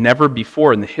market. Never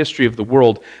before in the history of the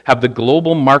world have the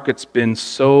global markets been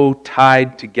so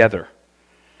tied together.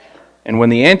 And when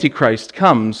the Antichrist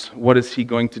comes, what is he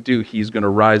going to do? He's going to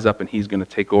rise up and he's going to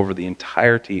take over the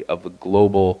entirety of the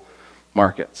global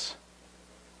markets.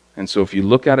 And so if you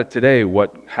look at it today,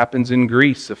 what happens in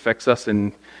Greece affects us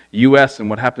in U.S., and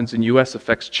what happens in U.S.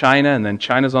 affects China, and then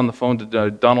China's on the phone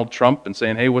to Donald Trump and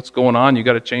saying, hey, what's going on? You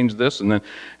got to change this. And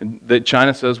then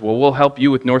China says, well, we'll help you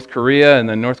with North Korea. And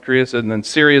then North Korea said, and then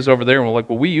Syria's over there. And we're like,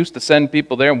 well, we used to send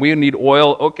people there, and we need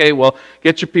oil. Okay, well,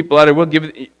 get your people out of there. We'll give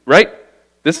it, right?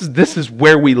 This is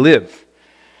where we live.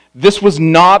 This was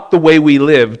not the way we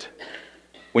lived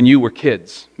when you were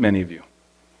kids, many of you.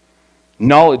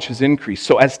 Knowledge has increased.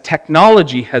 So as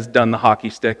technology has done the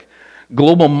hockey stick,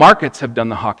 global markets have done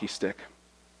the hockey stick.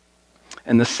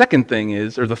 And the second thing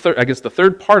is, or the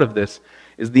third part of this,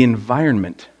 is the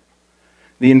environment.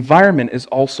 The environment is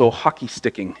also hockey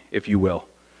sticking, if you will,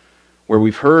 where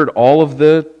we've heard all of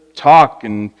the talk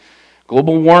and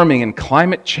global warming and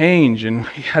climate change, and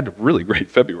we had a really great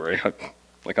February.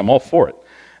 Like, I'm all for it.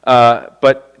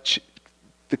 But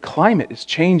the climate is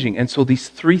changing, and so these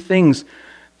three things,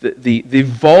 the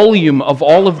volume of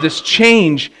all of this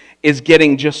change is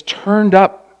getting just turned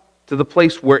up to the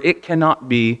place where it cannot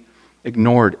be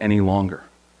ignored any longer.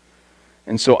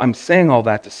 And so I'm saying all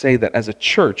that to say that as a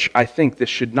church, I think this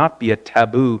should not be a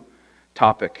taboo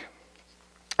topic.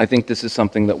 I think this is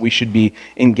something that we should be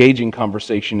engaging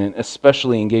conversation in,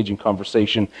 especially engaging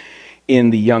conversation in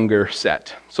the younger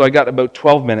set. So I got about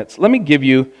 12 minutes. Let me give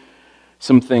you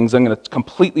some things. I'm going to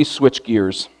completely switch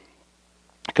gears,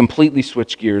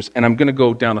 and I'm going to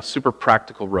go down a super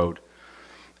practical road.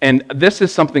 And this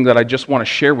is something that I just want to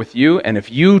share with you, and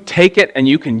if you take it and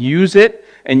you can use it,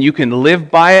 and you can live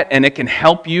by it, and it can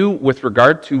help you with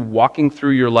regard to walking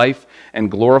through your life and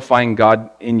glorifying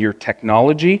God in your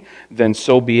technology, then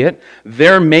so be it.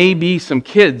 There may be some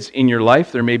kids in your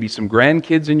life, there may be some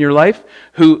grandkids in your life,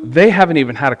 who they haven't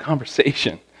even had a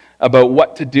conversation about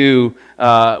what to do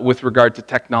with regard to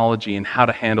technology and how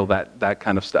to handle that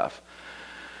kind of stuff.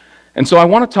 And so I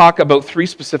want to talk about three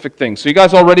specific things. So you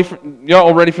guys all ready for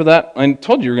that? I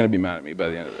told you were going to be mad at me by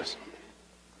the end of this.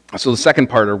 So the second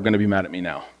part are going to be mad at me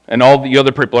now. And all the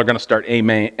other people are going to start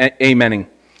amening.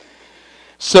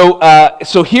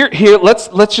 So here,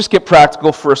 let's just get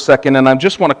practical for a second, and I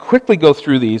just want to quickly go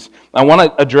through these. I want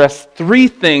to address three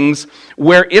things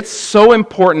where it's so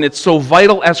important, it's so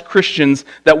vital as Christians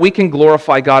that we can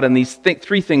glorify God in these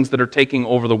three things that are taking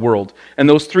over the world. And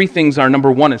those three things are,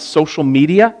 number one is social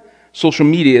media. Social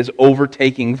media is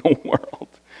overtaking the world.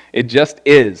 It just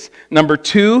is. Number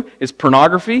two is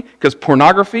pornography, because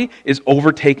pornography is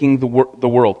overtaking the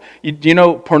world. You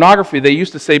know, pornography, they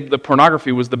used to say that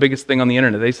pornography was the biggest thing on the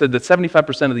internet. They said that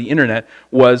 75% of the internet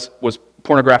was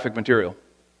pornographic material.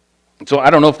 So I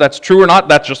don't know if that's true or not.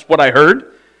 That's just what I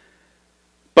heard.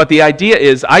 But the idea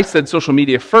is, I said social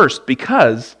media first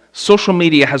because social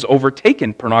media has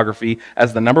overtaken pornography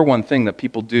as the number one thing that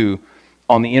people do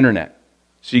on the internet.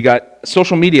 So you got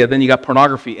social media, then you got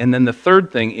pornography, and then the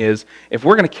third thing is, if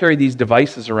we're going to carry these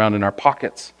devices around in our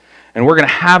pockets, and we're going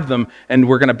to have them, and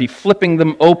we're going to be flipping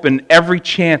them open every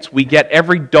chance we get,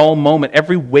 every dull moment,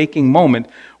 every waking moment,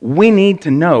 we need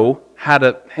to know how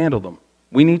to handle them.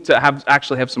 We need to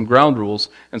actually have some ground rules,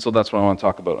 and so that's what I want to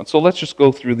talk about. And so let's just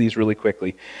go through these really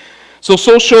quickly. So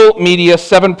social media,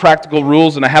 7 practical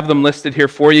rules, and I have them listed here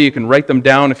for you. You can write them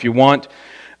down if you want.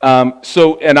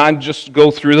 And I just go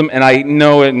through them, and I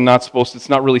know I'm not supposed to, it's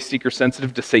not really seeker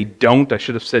sensitive to say don't. I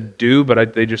should have said do,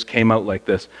 but they just came out like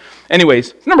this.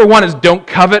 Anyways, number 1 is don't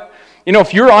covet. You know,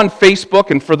 if you're on Facebook,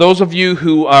 and for those of you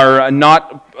who are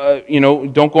not,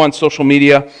 don't go on social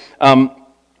media,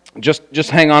 just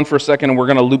hang on for a second, and we're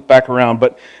going to loop back around.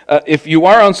 But if you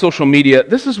are on social media,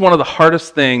 this is one of the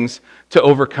hardest things to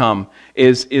overcome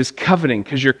is coveting,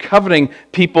 because you're coveting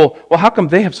people. Well, how come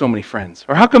they have so many friends?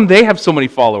 Or how come they have so many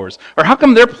followers? Or how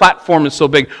come their platform is so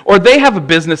big? Or they have a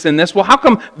business in this. Well, how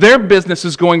come their business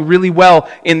is going really well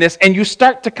in this? And you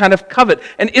start to kind of covet.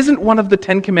 And isn't one of the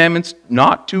 10 commandments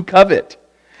not to covet?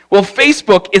 Well,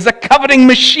 Facebook is a coveting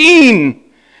machine.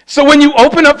 So when you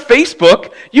open up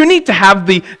Facebook, you need to have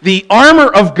the armor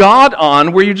of God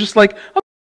on, where you're just like,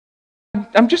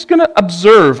 I'm just going to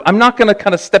observe. I'm not going to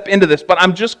kind of step into this, but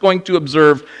I'm just going to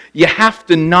observe. You have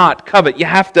to not covet. You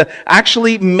have to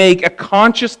actually make a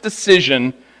conscious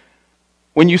decision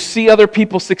when you see other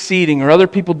people succeeding or other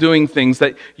people doing things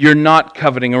that you're not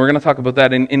coveting. And we're going to talk about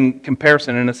that in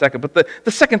comparison in a second. But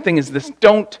the second thing is this: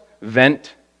 don't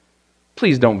vent.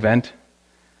 Please don't vent.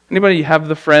 Anybody have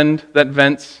the friend that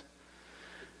vents?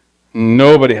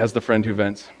 Nobody has the friend who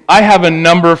vents. I have a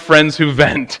number of friends who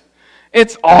vent.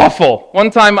 It's awful.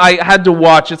 One time I had to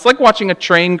watch, it's like watching a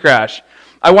train crash.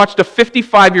 I watched a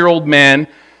 55-year-old man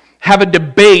have a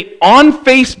debate on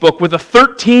Facebook with a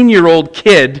 13-year-old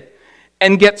kid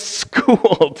and get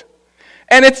schooled.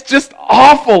 And it's just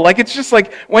awful. It's just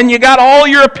like when you got all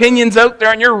your opinions out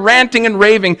there and you're ranting and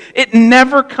raving, it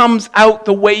never comes out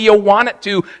the way you want it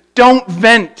to. Don't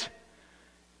vent.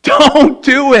 Don't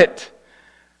do it.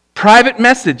 Private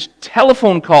message,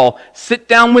 telephone call, sit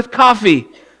down with coffee.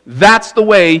 That's the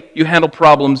way you handle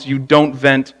problems. You don't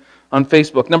vent on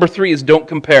Facebook. Number 3 is don't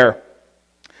compare.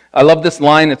 I love this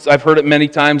line. I've heard it many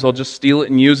times. I'll just steal it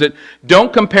and use it.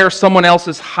 Don't compare someone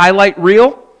else's highlight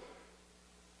reel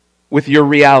with your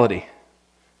reality.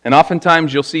 And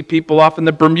oftentimes you'll see people off in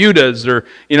the Bermudas, or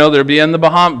they'll be in the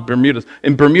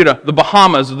the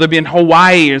Bahamas, or they'll be in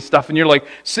Hawaii and stuff, and you're like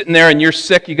sitting there and you're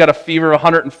sick, you got a fever of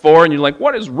 104, and you're like,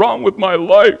 what is wrong with my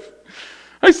life?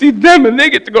 I see them and they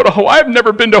get to go to Hawaii. I've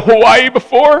never been to Hawaii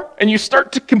before. And you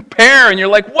start to compare and you're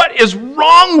like, what is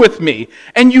wrong with me?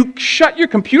 And you shut your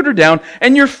computer down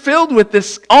and you're filled with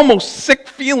this almost sick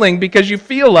feeling because you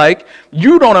feel like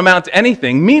you don't amount to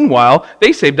anything. Meanwhile,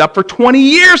 they saved up for 20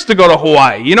 years to go to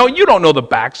Hawaii. You don't know the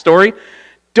backstory.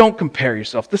 Don't compare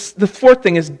yourself. The fourth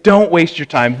thing is don't waste your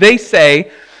time. They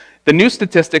say the new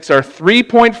statistics are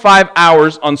 3.5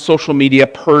 hours on social media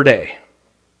per day.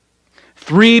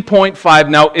 3.5.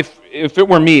 Now, if it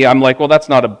were me, I'm like, well, that's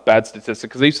not a bad statistic,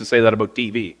 because they used to say that about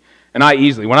TV. And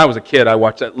when I was a kid, I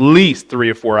watched at least 3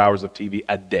 or 4 hours of TV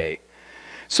a day.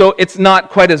 So it's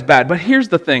not quite as bad. But here's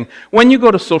the thing. When you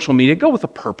go to social media, go with a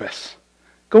purpose.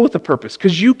 Go with a purpose,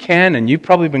 because you can, and you've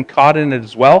probably been caught in it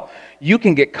as well. You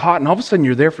can get caught, and all of a sudden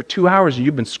you're there for 2 hours, and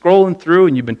you've been scrolling through,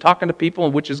 and you've been talking to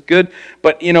people, which is good.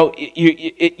 But,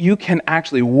 you can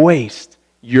actually waste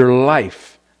your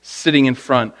life sitting in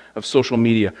front of social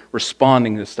media,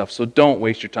 responding to stuff. So don't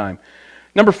waste your time.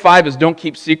 Number 5 is don't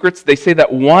keep secrets. They say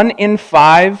that 1 in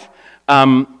 5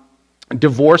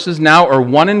 divorces now, or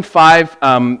 1 in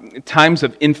 5 times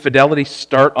of infidelity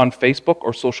start on Facebook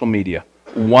or social media.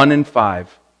 1 in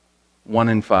 5. 1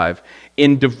 in 5.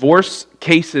 In divorce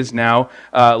cases now,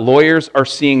 lawyers are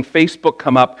seeing Facebook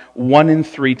come up 1 in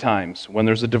 3 times. When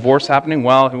there's a divorce happening,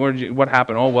 well, what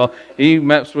happened? Oh, well, he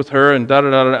met with her and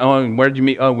da-da-da-da. Oh, and where did you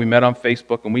meet? Oh, we met on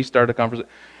Facebook and we started a conversation.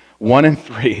 1 in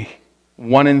 3.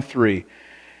 1 in 3.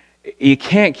 You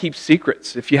can't keep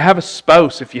secrets. If you have a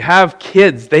spouse, if you have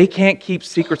kids, they can't keep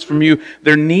secrets from you.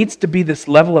 There needs to be this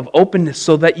level of openness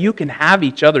so that you can have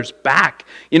each other's back.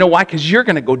 You know why? Because you're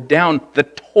going to go down the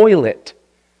toilet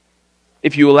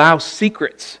if you allow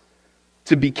secrets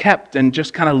to be kept and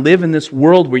just kind of live in this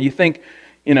world where you think,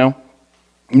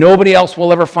 nobody else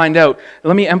will ever find out.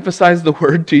 Let me emphasize the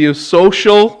word to you: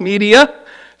 social media.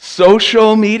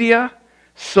 Social media.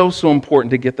 So important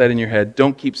to get that in your head.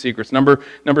 Don't keep secrets. Number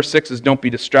 6 is don't be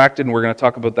distracted, and we're going to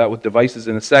talk about that with devices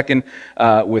in a second.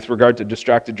 With regard to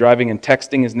distracted driving, and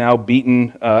texting is now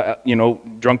beaten,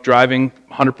 drunk driving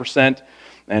 100%,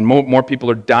 and more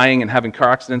people are dying and having car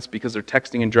accidents because they're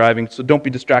texting and driving. So don't be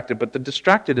distracted. But the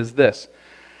distracted is this,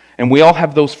 and we all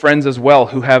have those friends as well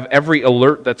who have every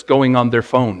alert that's going on their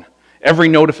phone. Every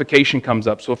notification comes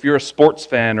up. So if you're a sports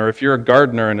fan or if you're a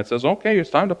gardener and it says, okay,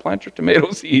 it's time to plant your tomato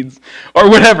seeds or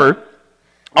whatever,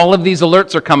 all of these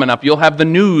alerts are coming up. You'll have the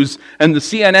news and the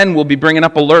CNN will be bringing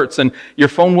up alerts, and your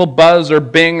phone will buzz or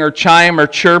bing or chime or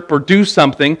chirp or do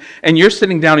something, and you're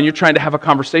sitting down and you're trying to have a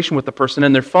conversation with the person,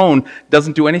 and their phone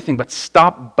doesn't do anything but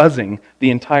stop buzzing the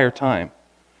entire time.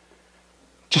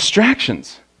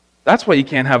 Distractions. That's why you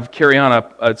can't carry on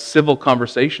a civil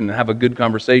conversation and have a good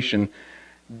conversation.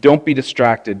 Don't be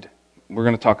distracted. We're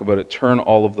going to talk about it. Turn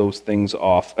all of those things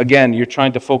off. Again, you're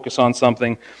trying to focus on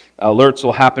something. Alerts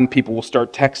will happen. People will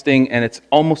start texting, and it's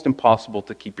almost impossible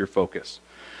to keep your focus.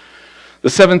 The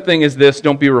 7th thing is this: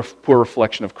 don't be a poor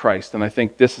reflection of Christ. And I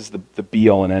think this is the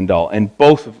be-all and end-all. And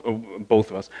both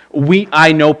of us.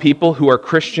 I know people who are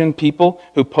Christian people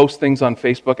who post things on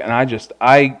Facebook, and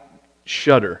I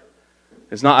shudder.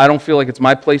 I don't feel like it's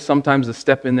my place sometimes to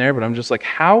step in there, but I'm just like,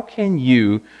 how can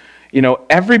you...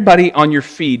 everybody on your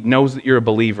feed knows that you're a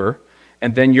believer,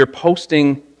 and then you're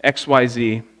posting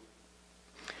XYZ,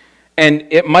 and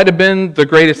it might have been the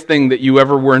greatest thing that you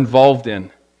ever were involved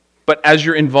in. But as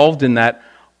you're involved in that,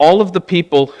 all of the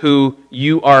people who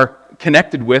you are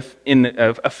connected with in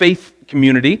a faith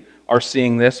community are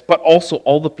seeing this, but also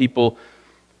all the people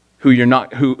who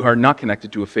are not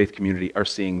connected to a faith community are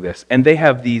seeing this. And they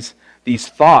have these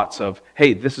thoughts of,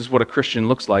 hey, this is what a Christian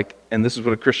looks like, and this is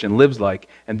what a Christian lives like,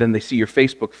 and then they see your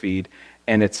Facebook feed,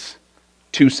 and it's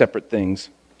two separate things.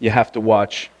 You have to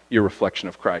watch your reflection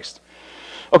of Christ.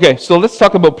 Okay, so let's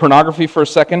talk about pornography for a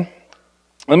second.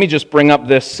 Let me just bring up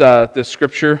this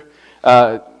scripture,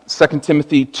 2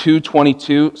 Timothy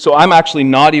 2:22. So I'm actually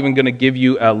not even going to give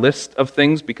you a list of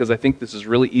things because I think this is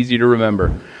really easy to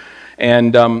remember.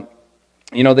 And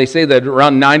they say that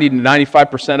around 90 to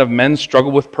 95% of men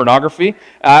struggle with pornography.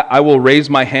 I will raise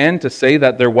my hand to say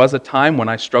that there was a time when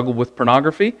I struggled with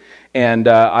pornography, and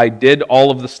I did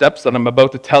all of the steps that I'm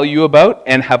about to tell you about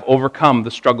and have overcome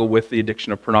the struggle with the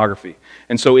addiction of pornography.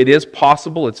 And so it is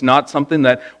possible. It's not something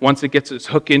that once it gets its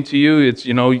hook into you, it's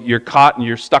you're caught and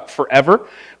you're stuck forever.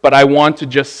 But I want to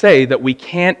just say that we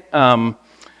can't,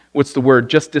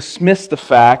 just dismiss the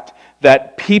fact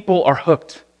that people are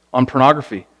hooked on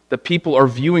pornography. That people are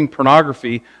viewing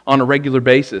pornography on a regular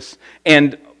basis.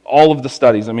 And all of the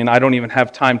studies, I don't even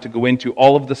have time to go into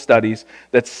all of the studies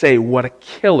that say what a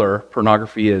killer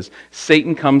pornography is.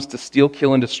 Satan comes to steal,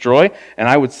 kill, and destroy, and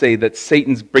I would say that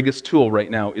Satan's biggest tool right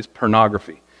now is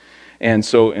pornography. And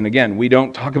again, we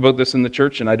don't talk about this in the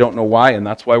church, and I don't know why, and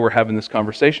that's why we're having this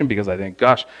conversation, because I think,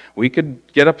 gosh, we could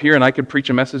get up here and I could preach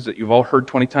a message that you've all heard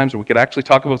 20 times, or we could actually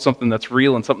talk about something that's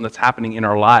real and something that's happening in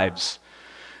our lives.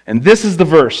 And this is the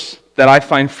verse that I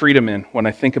find freedom in when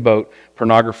I think about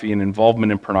pornography and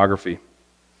involvement in pornography.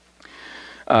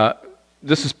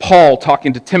 This is Paul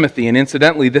talking to Timothy, and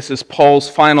incidentally, this is Paul's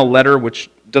final letter, which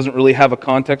doesn't really have a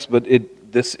context, but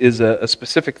this is a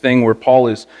specific thing where Paul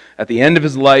is at the end of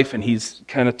his life, and he's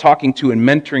kind of talking to and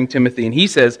mentoring Timothy, and he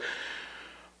says,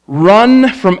 "Run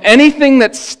from anything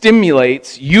that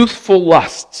stimulates youthful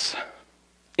lusts.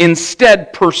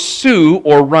 Instead, pursue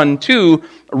or run to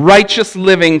righteous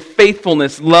living,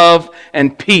 faithfulness, love,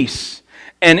 and peace,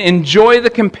 and enjoy the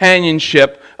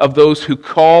companionship of those who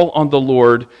call on the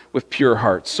Lord with pure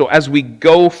hearts." So as we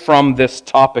go from this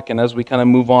topic and as we kind of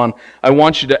move on, I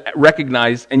want you to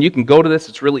recognize, and you can go to this,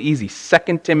 it's really easy,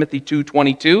 2 Timothy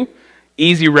 2:22,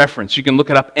 easy reference. You can look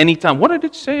it up anytime. What did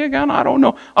it say again? I don't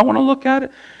know. I want to look at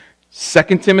it.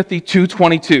 2 Timothy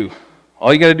 2:22.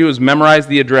 All you got to do is memorize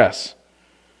the address.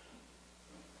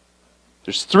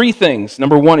 There's 3 things.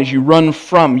 Number 1 is you run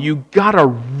from. You gotta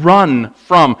run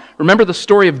from. Remember the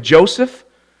story of Joseph?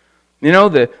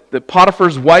 The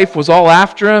Potiphar's wife was all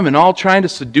after him and all trying to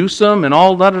seduce him and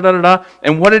all da-da-da-da-da.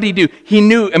 And what did he do? He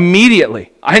knew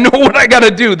immediately, I know what I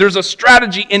gotta do. There's a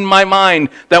strategy in my mind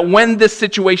that when this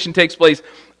situation takes place,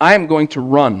 I am going to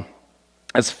run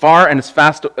as far and as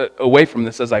fast away from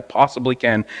this as I possibly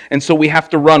can. And so we have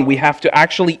to run. We have to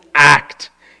actually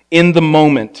act in the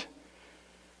moment.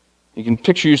 You can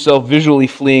picture yourself visually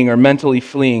fleeing or mentally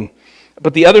fleeing.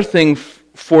 But the other thing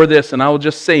for this, and I will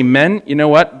just say, men, you know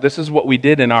what? This is what we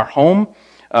did in our home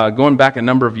going back a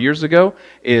number of years ago,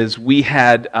 is we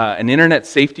had an internet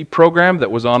safety program that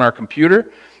was on our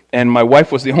computer. And my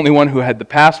wife was the only one who had the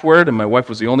password, and my wife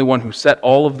was the only one who set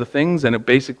all of the things, and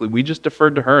we just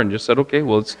deferred to her and just said, okay,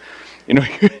 well, it's, you're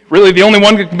really the only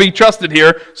one who can be trusted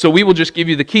here, so we will just give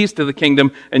you the keys to the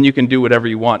kingdom, and you can do whatever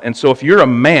you want. And so if you're a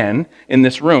man in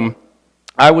this room,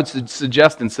 I would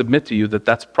suggest and submit to you that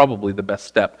that's probably the best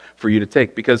step for you to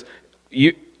take, because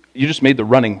you just made the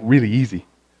running really easy.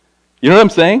 You know what I'm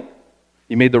saying?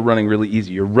 You made the running really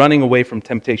easy. You're running away from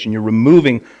temptation. You're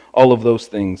removing all of those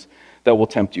things that will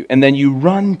tempt you. And then you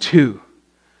run to.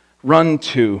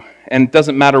 And it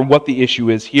doesn't matter what the issue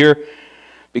is here,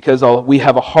 because we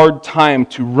have a hard time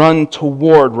to run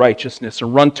toward righteousness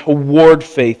and run toward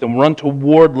faith and run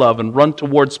toward love and run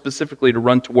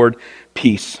toward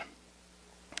peace.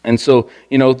 And so,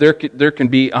 there can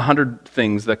be 100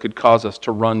 things that could cause us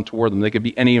to run toward them. They could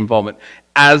be any involvement.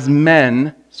 As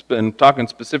men, I'm talking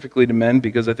specifically to men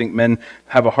because I think men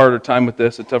have a harder time with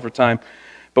this, a tougher time,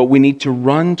 but we need to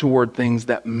run toward things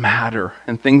that matter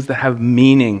and things that have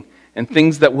meaning and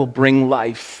things that will bring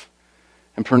life.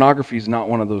 And pornography is not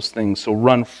one of those things. So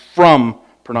run from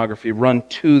pornography, run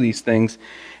to these things,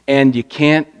 and you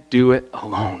can't do it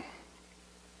alone.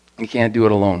 You can't do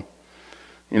it alone.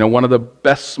 One of the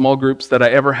best small groups that I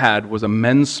ever had was a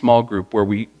men's small group where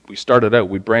we started out.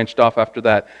 We branched off after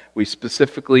that. We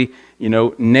specifically,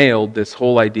 nailed this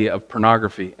whole idea of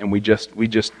pornography. And we just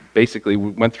basically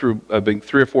went through I think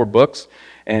 3 or 4 books,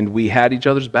 and we had each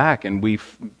other's back. And we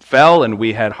fell, and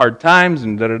we had hard times,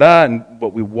 and but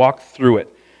we walked through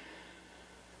it.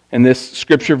 And this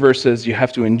scripture verse says, you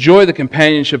have to enjoy the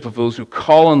companionship of those who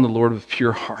call on the Lord with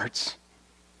pure hearts.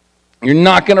 You're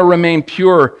not going to remain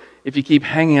pure if you keep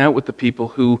hanging out with the people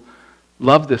who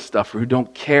love this stuff or who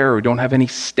don't care or don't have any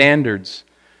standards.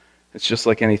 It's just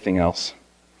like anything else.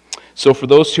 So for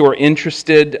those who are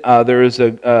interested, there is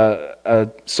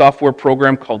a software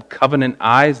program called Covenant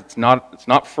Eyes. It's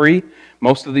not free.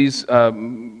 Most of these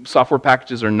software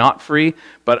packages are not free,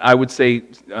 but I would say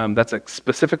that's a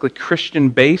specifically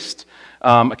Christian-based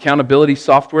accountability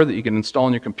software that you can install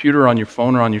on your computer, on your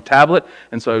phone, or on your tablet.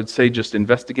 And so I would say just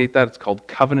investigate that. It's called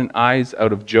Covenant Eyes,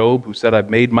 out of Job, who said, I've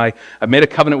made a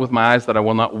covenant with my eyes that I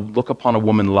will not look upon a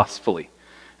woman lustfully.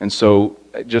 And so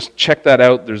just check that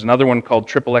out. There's another one called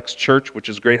XXX Church, which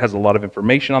is great, has a lot of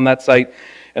information on that site.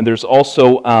 And there's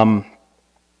also a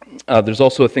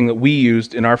thing that we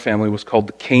used in our family was called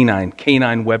the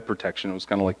Canine Web Protection. It was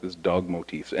kind of like this dog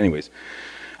motif. Anyways,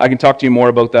 I can talk to you more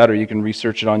about that, or you can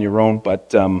research it on your own, but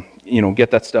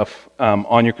get that stuff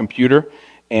on your computer,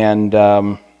 and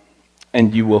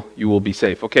you will be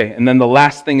safe. Okay, and then the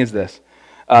last thing is this,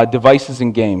 devices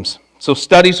and games. So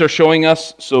studies are showing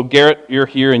us, so Garrett, you're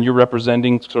here, and you're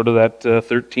representing sort of that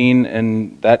 13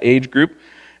 and that age group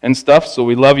and stuff, so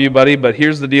we love you, buddy, but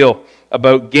here's the deal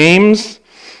about games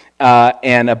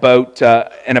and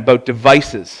about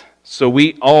devices. So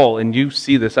we all, and you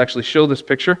see this, actually show this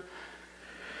picture.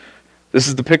 This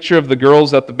is the picture of the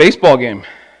girls at the baseball game.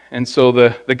 And so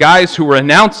the guys who were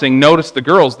announcing noticed the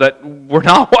girls that were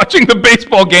not watching the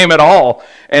baseball game at all.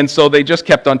 And so they just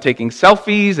kept on taking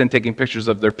selfies and taking pictures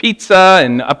of their pizza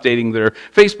and updating their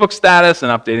Facebook status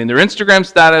and updating their Instagram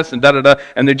status and da-da-da.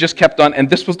 And they just kept on, and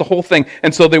this was the whole thing.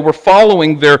 And so they were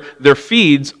following their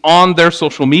feeds on their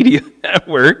social media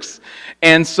networks.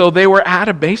 And so they were at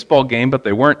a baseball game, but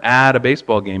they weren't at a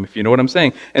baseball game, if you know what I'm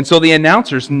saying. And so the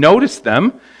announcers noticed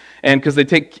them, and because they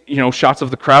take shots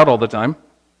of the crowd all the time.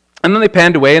 And then they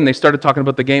panned away and they started talking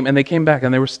about the game, and they came back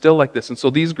and they were still like this. And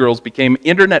so these girls became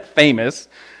internet famous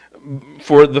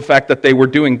for the fact that they were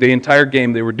doing, the entire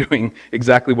game they were doing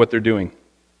exactly what they're doing.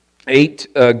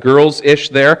 8 girls-ish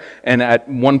there, and at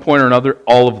one point or another,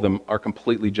 all of them are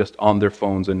completely just on their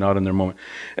phones and not in their moment,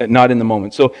 not in the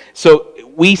moment. So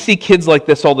we see kids like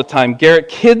this all the time. Garrett,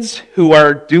 kids who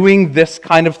are doing this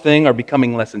kind of thing are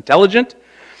becoming less intelligent.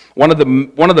 One of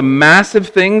the massive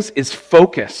things is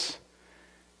focus.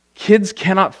 Kids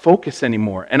cannot focus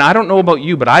anymore. And I don't know about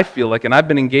you, but I feel like, and I've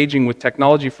been engaging with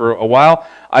technology for a while,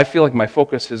 I feel like my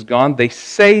focus has gone. They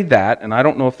say that, and I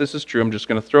don't know if this is true, I'm just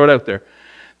going to throw it out there.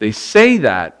 They say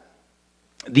that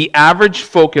the average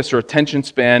focus or attention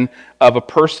span of a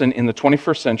person in the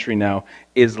 21st century now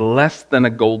is less than a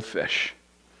goldfish.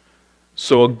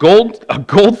 So a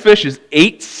goldfish is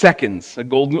 8 seconds. A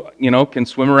gold, can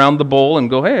swim around the bowl and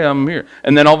go, hey, I'm here.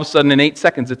 And then all of a sudden in 8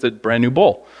 seconds, it's a brand new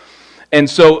bowl. And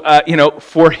so,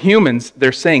 for humans,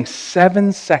 they're saying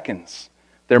 7 seconds.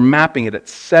 They're mapping it at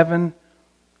 7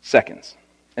 seconds.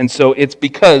 And so it's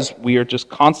because we are just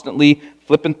constantly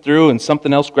flipping through and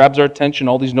something else grabs our attention.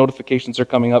 All these notifications are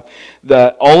coming up.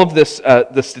 All of this,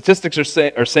 the statistics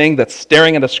are saying that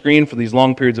staring at a screen for these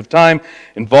long periods of time,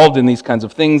 involved in these kinds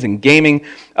of things, and gaming,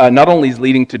 not only is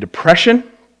leading to depression,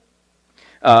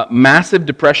 massive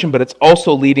depression, but it's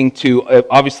also leading to,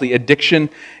 obviously, addiction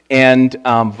and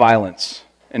violence.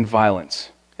 And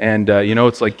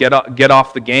it's like get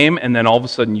off the game, and then all of a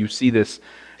sudden you see this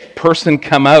person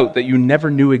come out that you never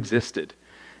knew existed.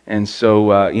 And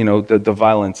so, the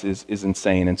violence is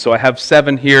insane. And so I have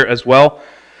 7 here as well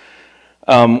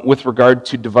with regard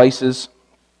to devices.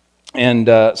 And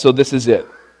so this is it.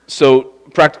 So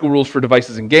practical rules for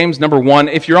devices and games. Number 1,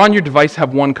 if you're on your device,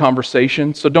 have one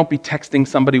conversation. So don't be texting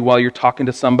somebody while you're talking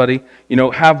to somebody.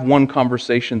 Have one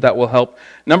conversation. That will help.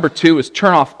 Number 2 is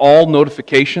turn off all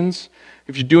notifications.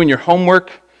 If you're doing your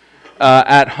homework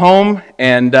at home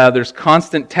and there's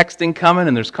constant texting coming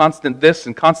and there's constant this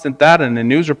and constant that and a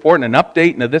news report and an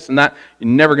update and a this and that, you're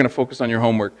never going to focus on your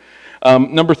homework.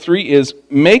 Number 3 is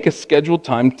make a scheduled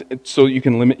time so you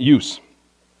can limit use.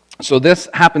 So this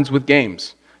happens with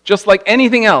games. Just like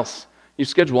anything else, you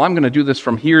schedule, I'm going to do this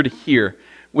from here to here.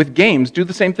 With games, do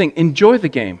the same thing. Enjoy the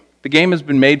game. The game has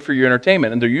been made for your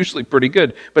entertainment, and they're usually pretty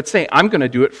good. But say, I'm going to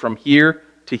do it from here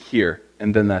to here,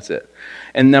 and then that's it.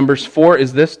 And number 4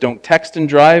 is this, don't text and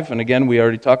drive. And again, we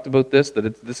already talked about this,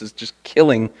 that this is just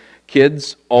killing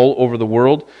kids all over the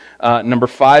world. Number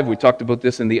 5, we talked about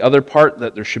this in the other part,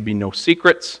 that there should be no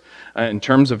secrets in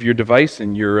terms of your device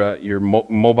and your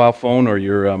mobile phone or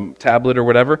your tablet or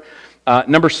whatever.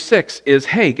 Number 6 is,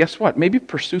 hey, guess what? Maybe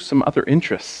pursue some other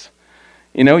interests.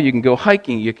 You can go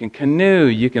hiking, you can canoe,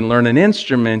 you can learn an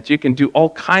instrument, you can do all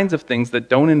kinds of things that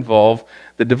don't involve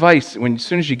the device. As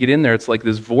soon as you get in there, it's like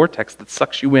this vortex that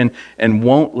sucks you in and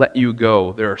won't let you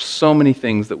go. There are so many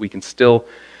things that we can still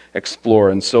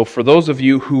explore. And so for those of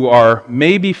you who are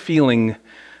maybe feeling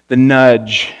the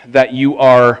nudge that you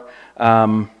are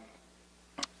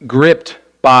gripped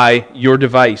by your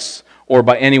device or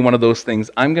by any one of those things,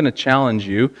 I'm going to challenge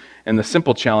you, and the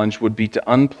simple challenge would be to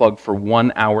unplug for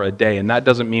 1 hour a day. And that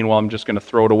doesn't mean, well, I'm just going to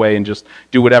throw it away and just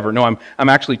do whatever. No, I'm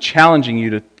actually challenging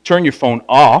you to turn your phone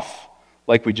off,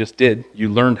 like we just did. You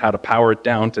learned how to power it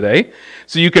down today.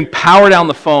 So you can power down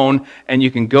the phone, and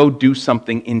you can go do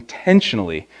something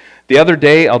intentionally. The other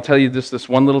day, I'll tell you this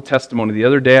one little testimony. The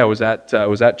other day, I was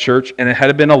at church, and it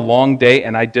had been a long day,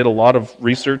 and I did a lot of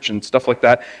research and stuff like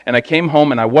that. And I came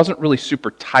home, and I wasn't really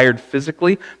super tired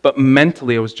physically, but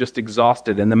mentally, I was just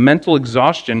exhausted. And the mental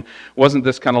exhaustion wasn't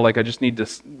this kind of like I just need to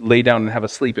lay down and have a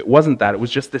sleep. It wasn't that. It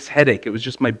was just this headache. It was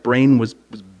just my brain was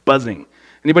buzzing.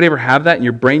 Anybody ever have that in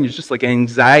your brain? It's just like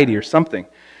anxiety or something.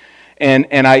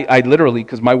 And I literally,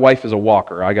 because my wife is a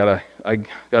walker, I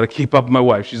gotta keep up with my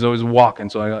wife. She's always walking,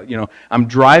 so I'm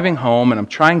driving home and I'm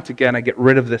trying to get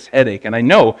rid of this headache. And I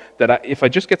know that if I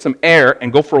just get some air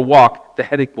and go for a walk, the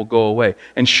headache will go away.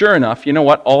 And sure enough, you know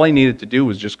what? All I needed to do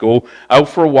was just go out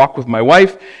for a walk with my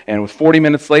wife. And with 40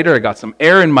 minutes later, I got some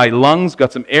air in my lungs,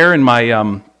 got some air in my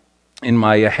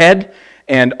head,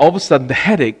 and all of a sudden the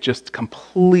headache just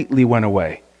completely went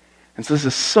away. And so this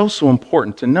is so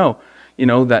important to know.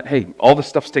 That, hey, all this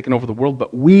stuff's taken over the world,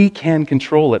 but we can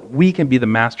control it. We can be the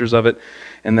masters of it.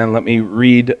 And then let me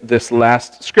read this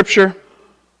last scripture.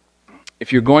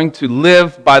 If you're going to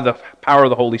live by the power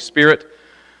of the Holy Spirit,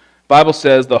 the Bible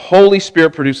says the Holy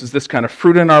Spirit produces this kind of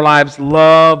fruit in our lives: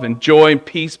 love and joy and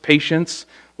peace, patience,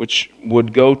 which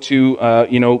would go to,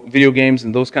 video games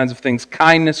and those kinds of things,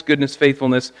 kindness, goodness,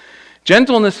 faithfulness,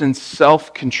 gentleness and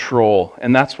self-control.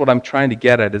 And that's what I'm trying to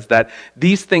get at, is that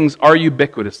these things are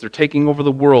ubiquitous. They're taking over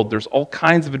the world. There's all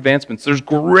kinds of advancements. There's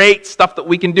great stuff that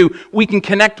we can do. We can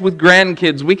connect with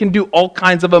grandkids. We can do all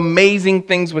kinds of amazing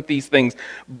things with these things.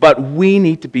 But we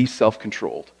need to be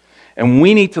self-controlled. And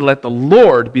we need to let the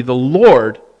Lord be the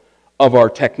Lord of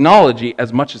our technology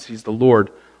as much as He's the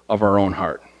Lord of our own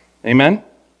heart. Amen?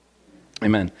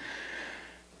 Amen.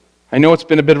 I know it's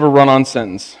been a bit of a run-on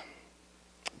sentence,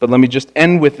 but let me just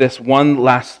end with this one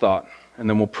last thought, and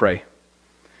then we'll pray.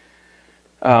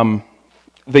 The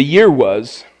year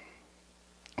was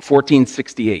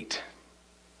 1468.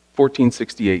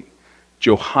 1468.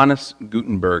 Johannes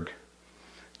Gutenberg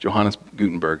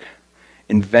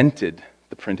invented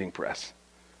the printing press.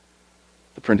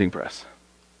 The printing press.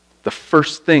 The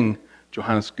first thing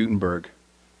Johannes Gutenberg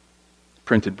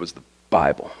printed was the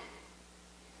Bible.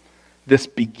 This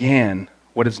began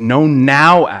what is known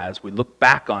now as, we look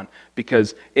back on,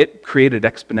 because it created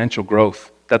exponential growth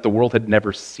that the world had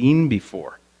never seen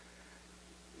before.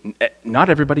 Not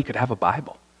everybody could have a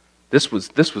Bible. This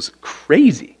was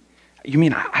crazy. You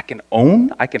mean I can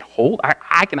own, I can hold,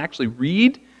 I can actually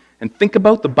read and think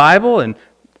about the Bible and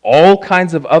all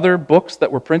kinds of other books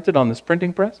that were printed on this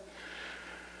printing press?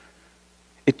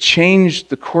 It changed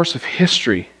the course of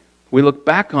history We look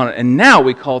back on it, and now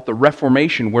we call it the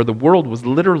Reformation, where the world was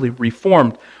literally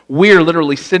reformed. We're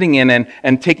literally sitting in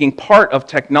and taking part of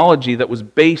technology that was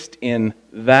based in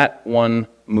that one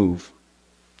move.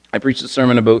 I preached a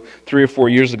sermon about 3 or 4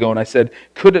 years ago, and I said,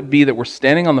 could it be that we're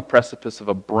standing on the precipice of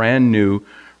a brand new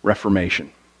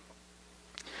Reformation?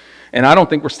 And I don't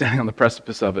think we're standing on the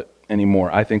precipice of it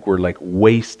anymore. I think we're like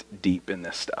waist deep in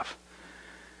this stuff.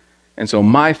 And so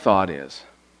my thought is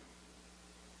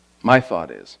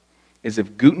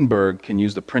if Gutenberg can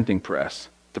use the printing press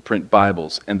to print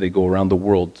Bibles and they go around the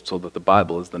world so that the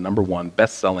Bible is the #1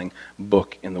 best-selling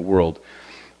book in the world,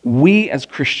 we as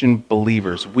Christian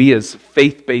believers, we as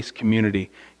faith-based community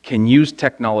can use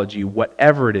technology,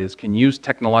 whatever it is, can use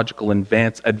technological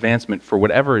advancement for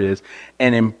whatever it is,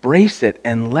 and embrace it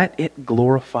and let it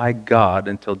glorify God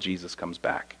until Jesus comes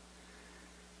back.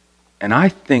 And I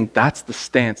think that's the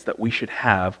stance that we should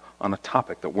have on a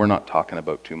topic that we're not talking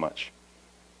about too much.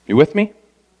 You with me?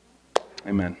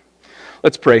 Amen.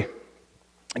 Let's pray.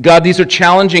 God, these are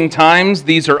challenging times.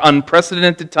 These are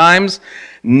unprecedented times.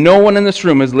 No one in this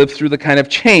room has lived through the kind of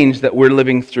change that we're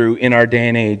living through in our day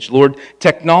and age. Lord,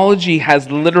 technology has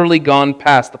literally gone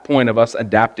past the point of us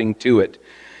adapting to it.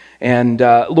 And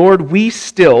Lord, we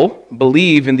still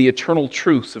believe in the eternal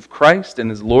truths of Christ and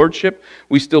His Lordship.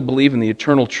 We still believe in the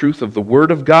eternal truth of the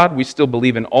Word of God. We still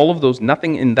believe in all of those.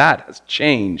 Nothing in that has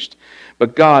changed.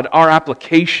 But God, our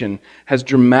application has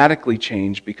dramatically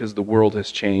changed because the world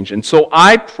has changed. And so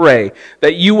I pray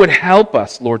that you would help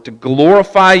us, Lord, to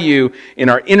glorify you in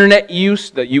our internet use,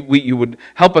 that you would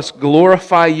help us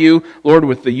glorify you, Lord,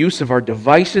 with the use of our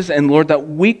devices, and Lord, that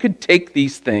we could take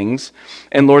these things,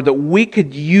 and Lord, that we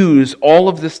could use all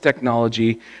of this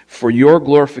technology for your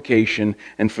glorification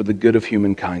and for the good of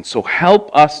humankind. So help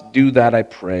us do that, I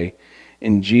pray.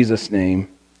 In Jesus' name,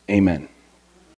 amen.